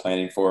also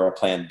planning for a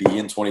plan B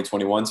in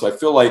 2021. So I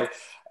feel like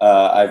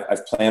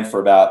I've planned for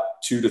about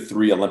 2 to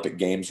 3 Olympic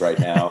Games right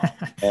now.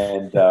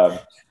 And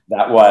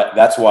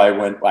that's why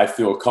when I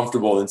feel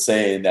comfortable in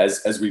saying,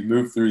 as we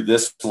move through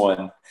this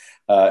one,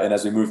 and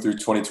as we move through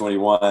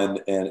 2021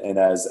 and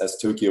as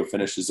Tokyo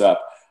finishes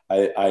up,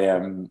 I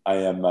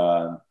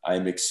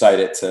am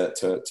excited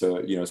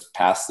to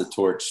pass the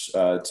torch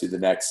to the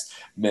next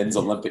men's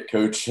Olympic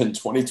coach in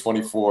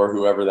 2024,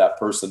 whoever that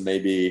person may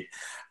be,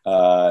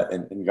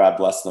 and God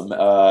bless them.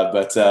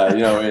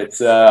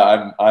 It's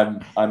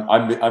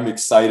I'm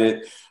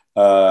excited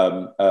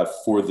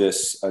for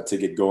this to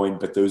get going.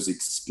 But those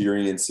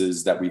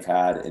experiences that we've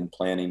had in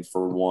planning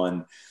for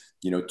one,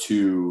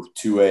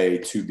 2A,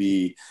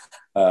 2B.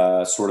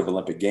 Sort of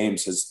Olympic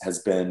Games has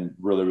been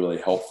really, really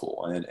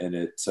helpful, and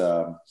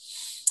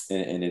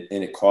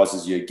it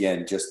causes you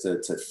again just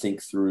to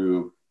think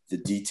through the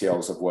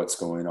details of what's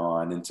going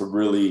on, and to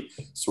really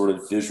sort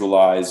of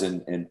visualize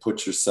and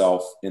put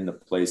yourself in the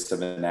place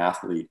of an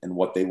athlete and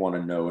what they want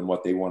to know and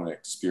what they want to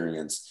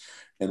experience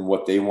and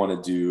what they want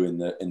to do in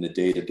the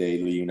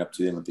day-to-day leading up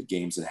to the Olympic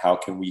Games, and how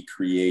can we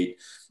create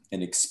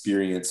an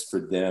experience for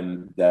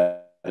them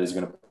that is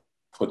going to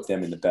put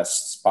them in the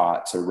best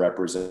spot to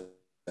represent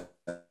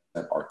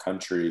our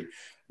country. I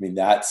mean,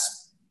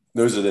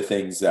 those are the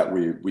things that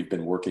we've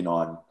been working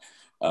on,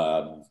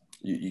 for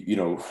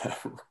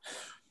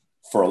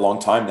a long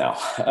time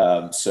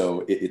now.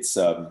 So it's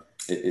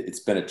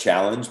been a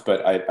challenge,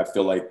 but I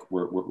feel like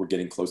we're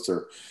getting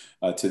closer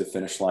to the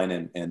finish line,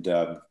 and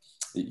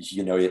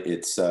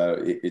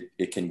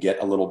it can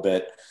get a little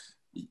bit,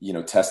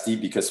 testy,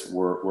 because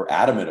we're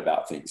adamant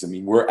about things. I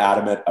mean, we're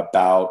adamant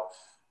about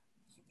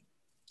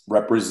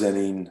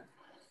representing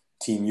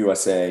Team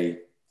USA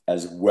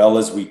as well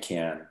as we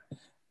can,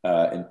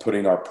 and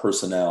putting our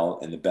personnel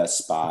in the best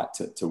spot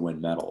to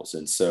win medals.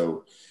 And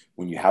so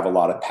when you have a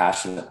lot of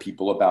passionate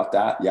people about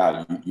that,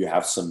 you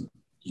have some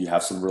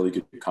really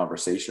good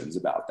conversations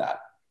about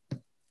that.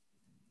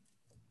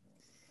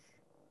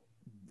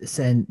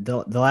 And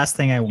the last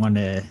thing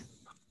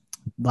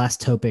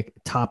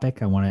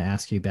topic I want to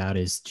ask you about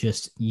is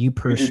just you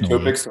personally.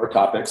 Topics or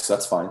topics,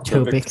 that's fine.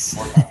 Topics.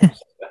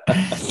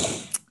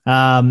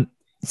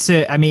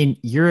 So, I mean,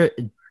 you're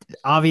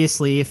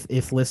obviously,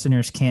 if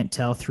listeners can't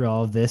tell through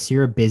all of this,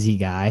 you're a busy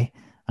guy.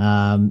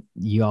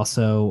 You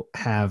also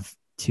have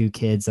 2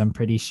 kids, I'm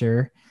pretty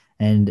sure,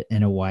 and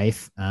a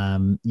wife.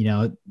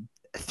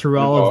 Through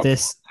all of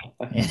this,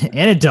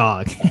 and a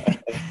dog.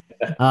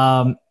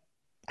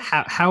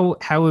 How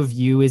have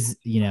you,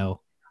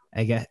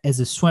 I guess, as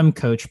a swim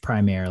coach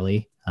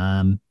primarily,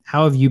 how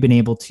have you been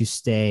able to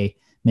stay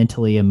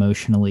mentally,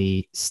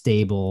 emotionally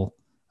stable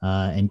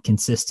and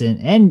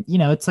consistent? And,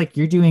 it's like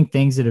you're doing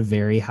things at a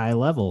very high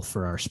level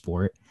for our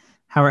sport.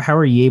 How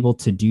are you able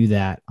to do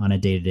that on a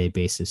day-to-day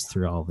basis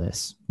through all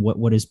this?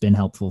 What has been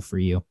helpful for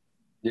you?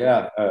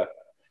 Yeah.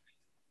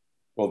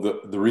 Well,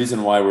 the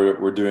reason why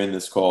we're doing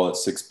this call at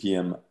 6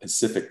 p.m.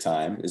 Pacific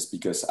time is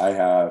because I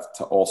have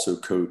to also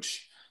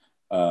coach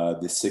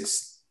the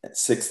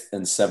sixth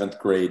and 7th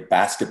grade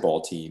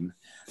basketball team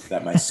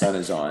that my son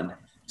is on.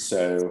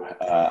 So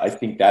I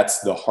think that's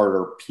the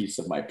harder piece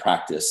of my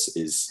practice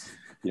is,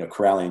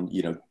 corralling,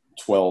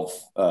 12,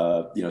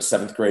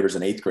 7th graders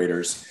and 8th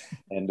graders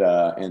and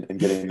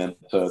getting them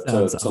to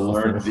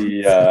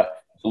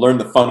learn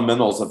the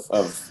fundamentals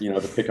of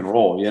the pick and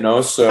roll,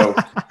 so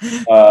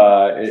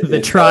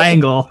the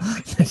triangle.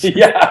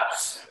 Yeah.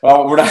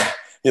 Well, we're not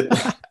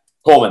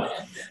Coleman.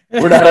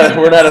 We're not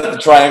at the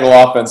triangle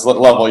offense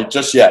level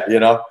just yet.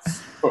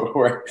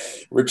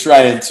 We're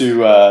trying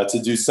to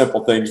do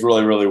simple things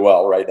really, really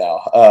well right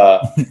now.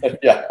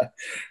 Yeah.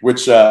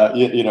 Which I'm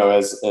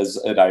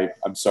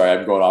sorry,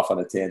 I'm going off on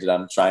a tangent.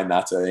 I'm trying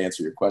not to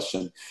answer your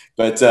question,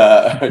 but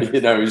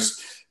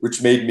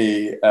which made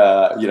me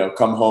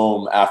come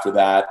home after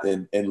that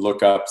and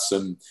look up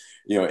some.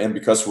 And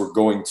because we're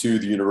going to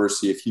the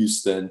University of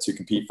Houston to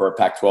compete for a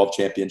Pac-12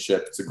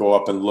 championship, to go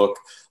up and look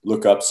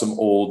up some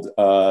old,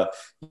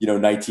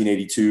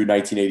 1982,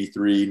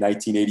 1983,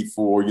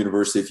 1984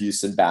 University of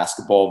Houston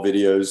basketball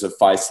videos of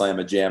Phi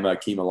Slamma Jamma,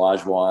 Akeem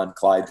Olajuwon,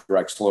 Clyde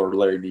Drexler,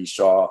 Larry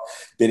Nishaw,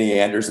 Benny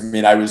Anders. I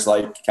mean, I was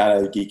like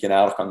kind of geeking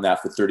out on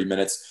that for 30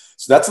 minutes.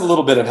 So that's a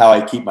little bit of how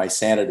I keep my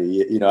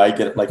sanity. I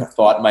get like a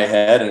thought in my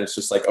head and it's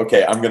just like,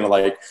 okay, I'm going to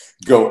like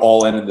go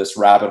all in this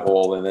rabbit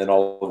hole. And then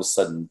all of a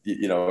sudden,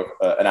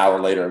 an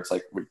hour later, it's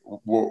like,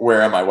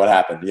 where am I? What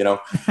happened? No,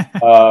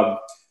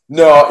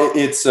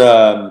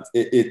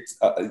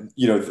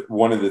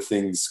 one of the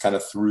things kind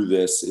of through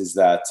this is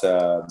that,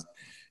 I've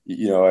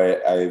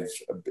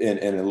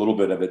and a little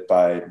bit of it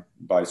by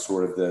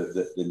sort of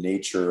the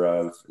nature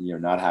of,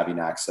 not having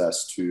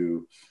access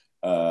to,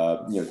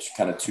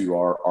 to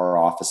our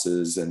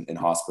offices and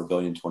Hospice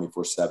Pavilion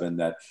 24/7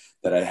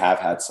 that I have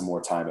had some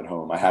more time at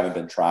home. I haven't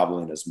been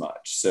traveling as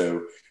much.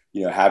 So,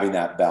 having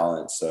that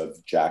balance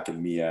of Jack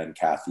and Mia and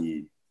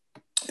Kathy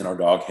and our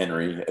dog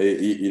Henry,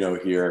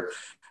 here,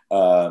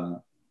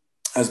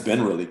 has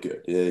been really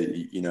good.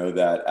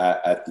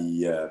 That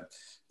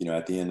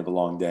at the end of a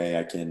long day,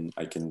 I can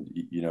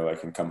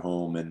come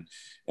home and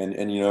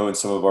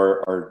some of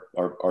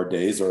our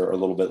days are a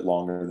little bit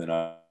longer than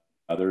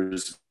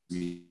others.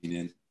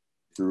 Meaning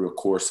through a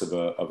course of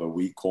a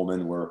week,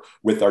 Coleman, we're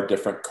with our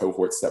different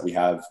cohorts that we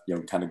have,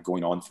 kind of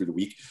going on through the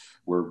week.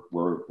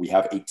 We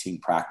have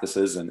 18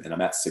 practices and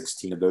I'm at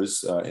 16 of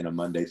those in a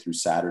Monday through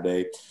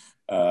Saturday.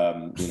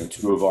 2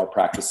 of our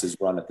practices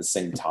run at the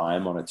same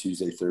time on a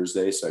Tuesday,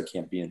 Thursday. So I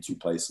can't be in 2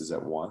 places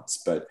at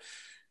once, but,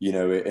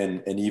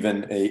 and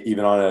even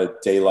on a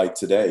day like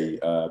today,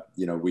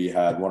 we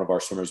had one of our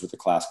swimmers with a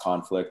class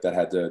conflict that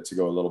had to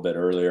go a little bit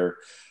earlier.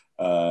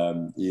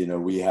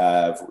 We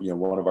have,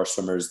 one of our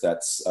swimmers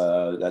that's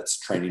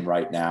training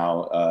right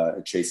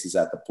now. Chase is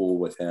at the pool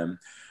with him.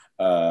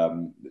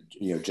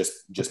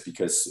 Just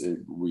because he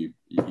was,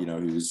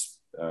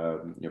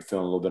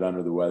 feeling a little bit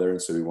under the weather.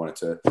 And so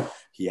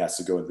he has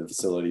to go into the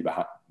facility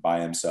by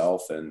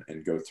himself and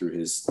go through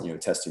his,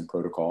 testing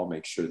protocol,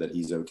 make sure that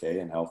he's okay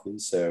and healthy.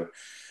 So,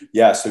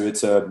 yeah, so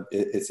it's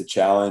a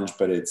challenge,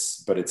 but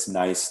it's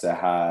nice to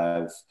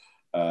have,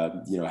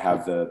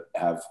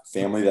 have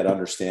family that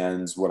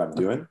understands what I'm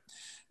doing,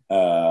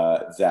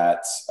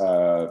 that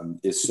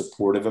is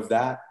supportive of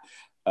that,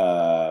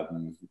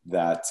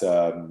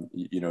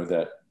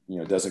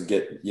 doesn't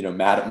get,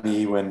 mad at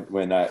me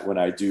when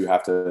I do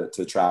have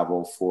to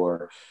travel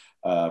for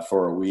a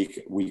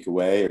week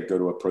away or go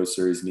to a Pro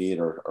Series meet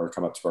or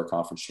come up to our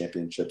conference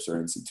championships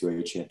or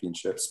NCAA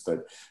championships,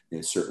 but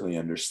certainly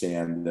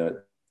understand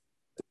the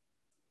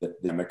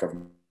dynamic of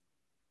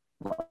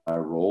my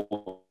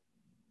role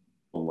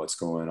and what's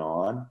going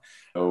on.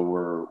 So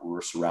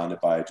we're surrounded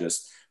by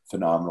just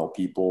phenomenal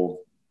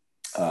people,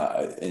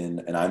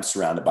 and I'm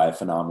surrounded by a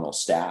phenomenal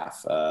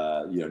staff.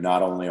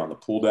 Not only on the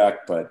pool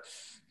deck, but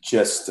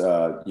just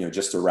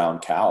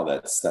around Cal.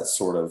 That's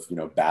sort of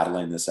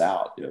battling this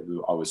out.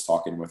 I was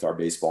talking with our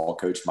baseball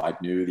coach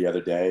Mike New the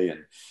other day,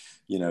 and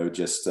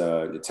just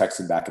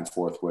texting back and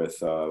forth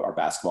with our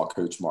basketball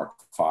coach Mark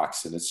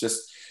Fox, and it's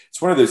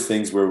one of those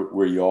things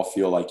where you all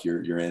feel like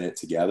you're in it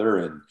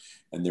together,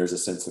 and there's a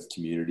sense of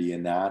community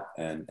in that,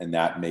 and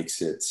that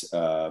makes it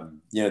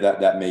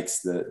that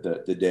makes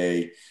the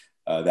day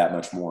that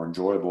much more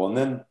enjoyable. And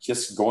then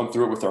just going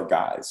through it with our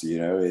guys,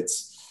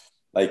 it's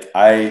like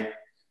I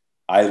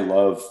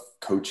love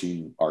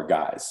coaching our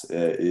guys.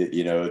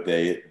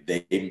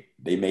 They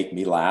make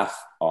me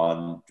laugh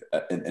on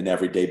an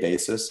everyday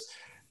basis.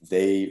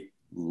 They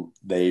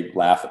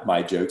laugh at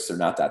my jokes. They're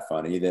not that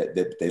funny.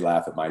 That they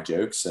laugh at my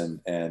jokes,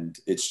 and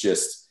it's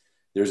just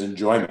there's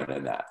enjoyment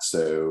in that.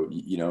 So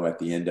at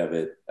the end of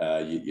it,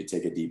 you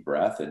take a deep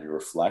breath and you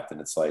reflect, and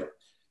it's like,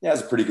 yeah,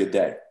 it's a pretty good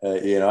day.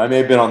 I may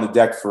have been on the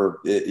deck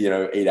for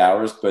 8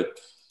 hours, but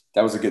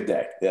that was a good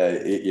day.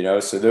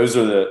 So those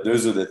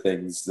are the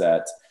things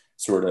that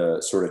sort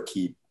of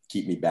keep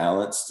me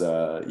balanced,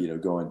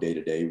 going day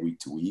to day, week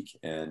to week.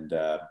 And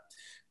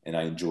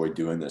I enjoy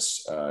doing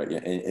this.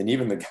 And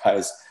even the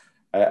guys,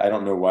 I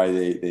don't know why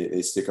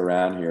they stick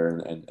around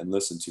here and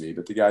listen to me,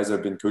 but the guys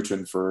I've been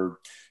coaching for,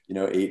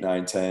 8,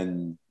 9,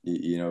 10,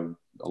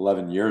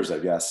 11 years, I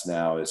guess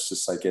now, it's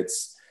just like,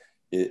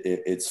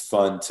 it's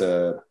fun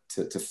to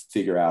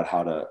figure out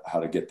how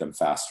to get them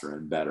faster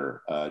and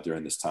better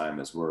during this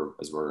time as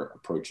we're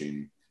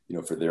approaching,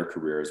 for their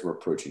careers, we're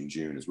approaching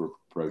June, as we're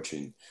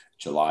approaching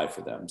July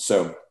for them.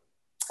 So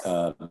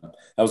that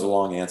was a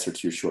long answer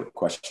to your short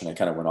question. I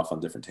kind of went off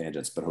on different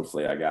tangents, but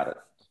hopefully I got it.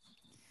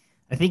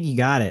 I think you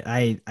got it.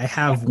 I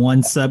have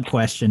one sub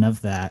question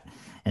of that,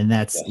 and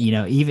that's,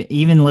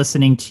 even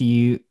listening to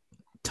you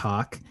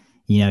talk,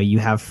 you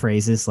have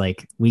phrases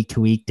like week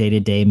to week, day to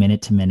day,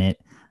 minute to minute.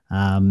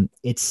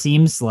 It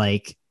seems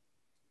like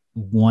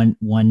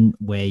one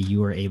way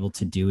you are able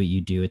to do what you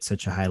do at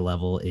such a high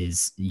level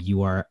is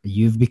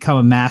you've become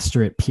a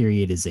master at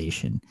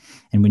periodization.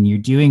 And when you're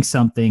doing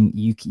something,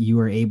 you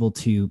are able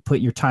to put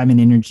your time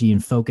and energy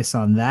and focus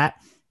on that,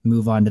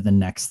 move on to the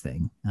next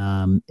thing.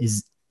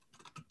 Is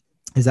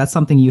that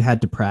something you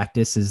had to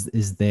practice?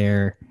 Is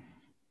there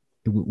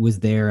Was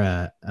there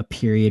a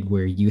period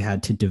where you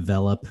had to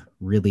develop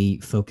really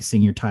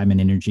focusing your time and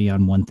energy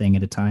on one thing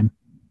at a time?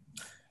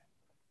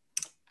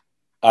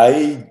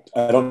 I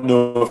don't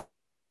know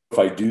if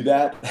I do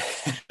that.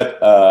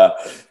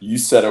 You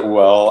said it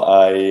well.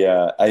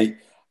 I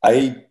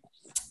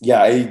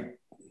yeah I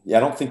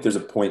don't think there's a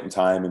point in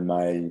time in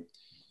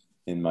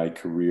my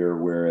career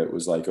where it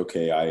was like,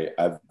 okay,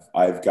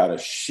 I've got to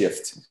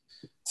shift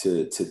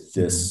to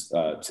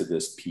Mhm.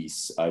 this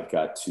piece. I've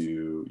got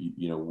to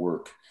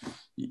work,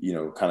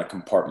 kind of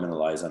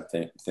compartmentalize on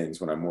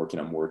things. When I'm working,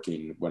 I'm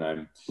working.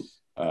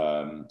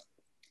 Um,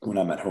 when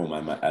I'm at home,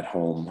 I'm at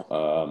home.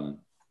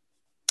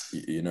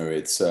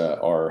 It's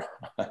our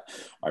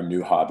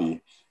new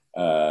hobby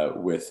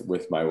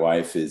with my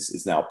wife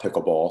is now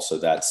pickleball. So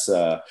that's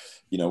when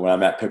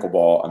I'm at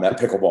pickleball,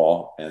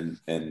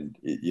 and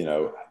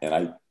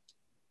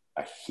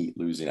I hate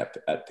losing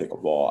at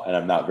pickleball, and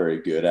I'm not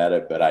very good at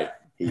it, but I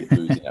hate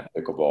losing at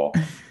pickleball.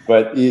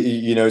 But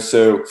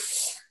so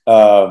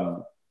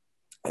um,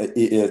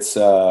 it's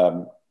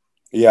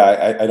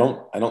yeah, I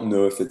don't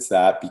know if it's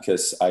that,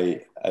 because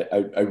I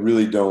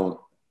really don't.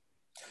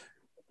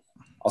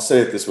 I'll say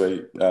it this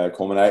way,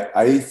 Coleman.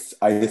 I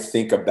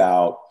think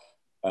about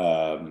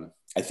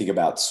I think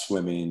about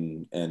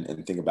swimming,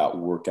 and think about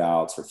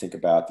workouts, or think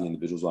about the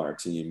individuals on our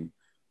team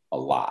a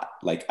lot.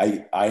 Like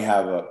I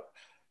have a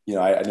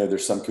I know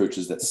there's some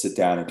coaches that sit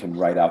down and can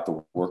write out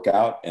the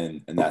workout,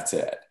 and that's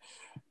it,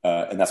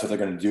 and that's what they're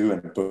going to do,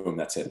 and boom,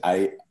 that's it.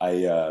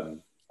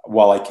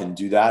 While I can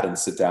do that and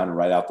sit down and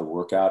write out the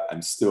workout,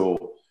 I'm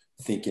still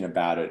thinking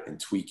about it and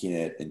tweaking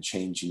it and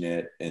changing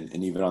it,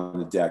 and even on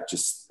the deck,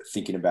 just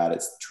thinking about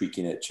it,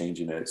 tweaking it,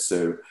 changing it.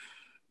 So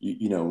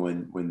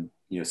when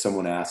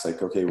someone asks,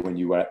 like, okay, when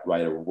you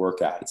write a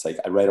workout, it's like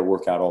I write a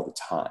workout all the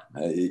time.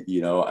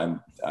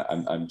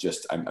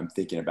 I'm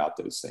thinking about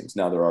those things.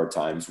 Now there are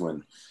times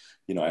when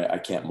I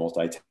can't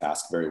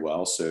multitask very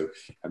well, so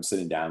I'm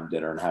sitting down at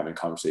dinner and having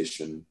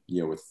conversation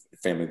with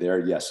family there.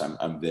 Yes,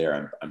 I'm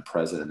there, I'm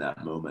present in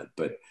that moment.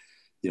 But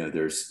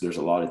there's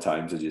a lot of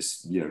times I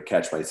just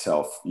catch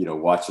myself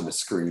watching the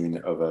screen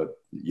of a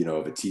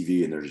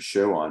TV, and there's a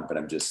show on, but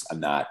I'm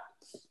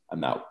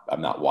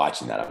not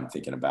watching that. I'm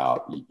thinking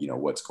about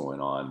what's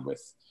going on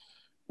with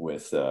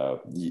with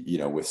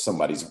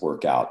somebody's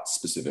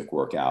specific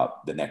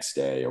workout the next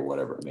day, or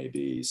whatever it may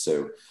be.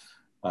 So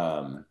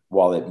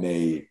while it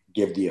may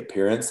give the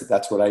appearance that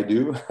that's what I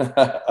do,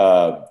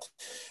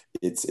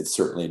 it's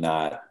certainly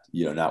not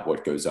not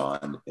what goes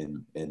on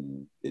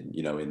in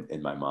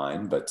my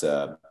mind. But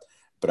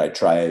I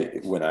try,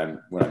 when I'm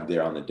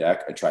there on the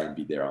deck, I try and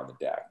be there on the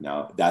deck.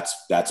 Now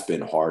that's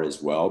been hard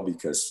as well,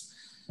 because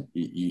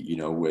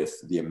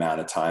with the amount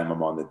of time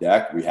I'm on the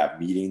deck, we have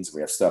meetings, we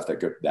have stuff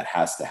that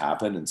has to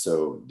happen. And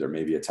so there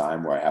may be a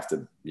time where I have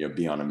to,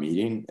 be on a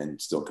meeting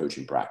and still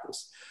coaching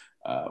practice.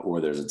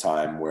 Or there's a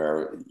time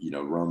where,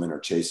 Roman or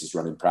Chase is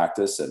running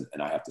practice, and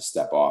I have to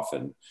step off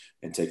and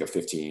take a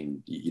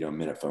 15,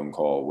 minute phone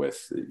call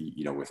with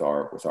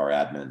our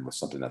admin, with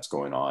something that's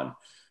going on,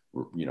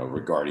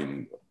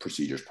 regarding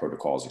procedures,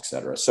 protocols, et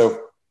cetera.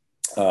 So,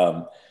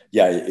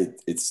 yeah,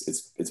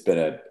 it's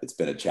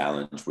been a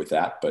challenge with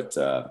that, but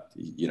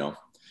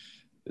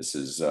this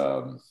is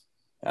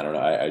I don't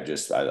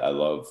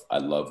know. I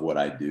love what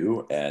I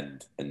do,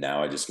 and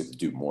now I just get to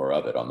do more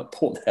of it on the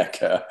pool deck.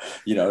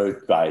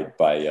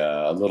 By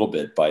a little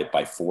bit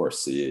by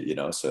force.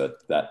 So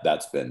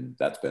that's been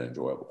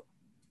enjoyable.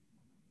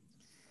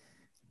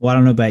 Well, I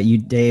don't know about you,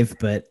 Dave,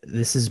 but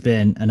this has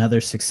been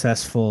another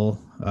successful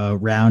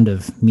round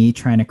of me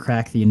trying to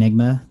crack the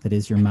enigma that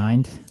is your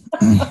mind.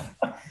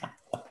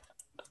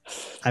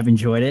 I've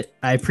enjoyed it.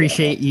 I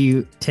appreciate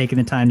you taking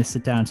the time to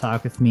sit down and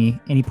talk with me.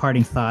 Any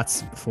parting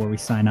thoughts before we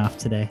sign off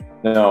today?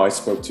 No, I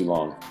spoke too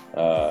long.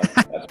 I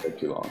spoke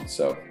too long,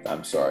 so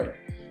I'm sorry.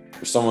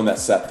 For someone that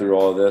sat through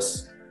all of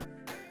this,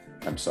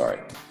 I'm sorry.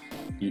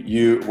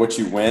 What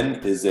you win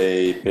is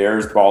a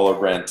Bears Baller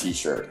Brand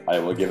T-shirt. I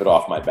will give it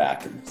off my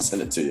back and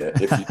send it to you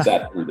if you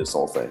sat through this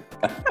whole thing.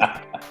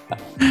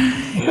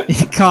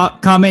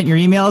 Comment your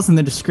emails in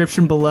the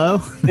description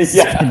below.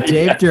 Yeah,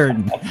 Dave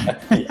Durden.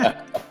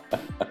 Yeah.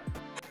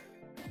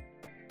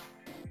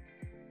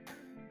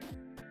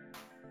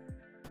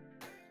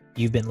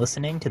 You've been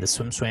listening to the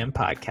SwimSwam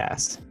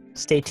podcast.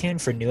 Stay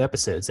tuned for new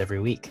episodes every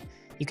week.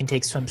 You can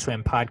take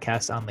SwimSwam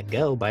podcast on the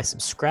go by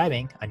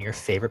subscribing on your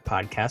favorite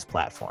podcast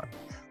platform.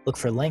 Look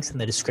for links in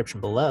the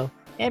description below,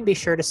 and be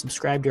sure to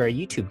subscribe to our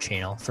YouTube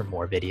channel for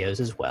more videos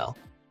as well.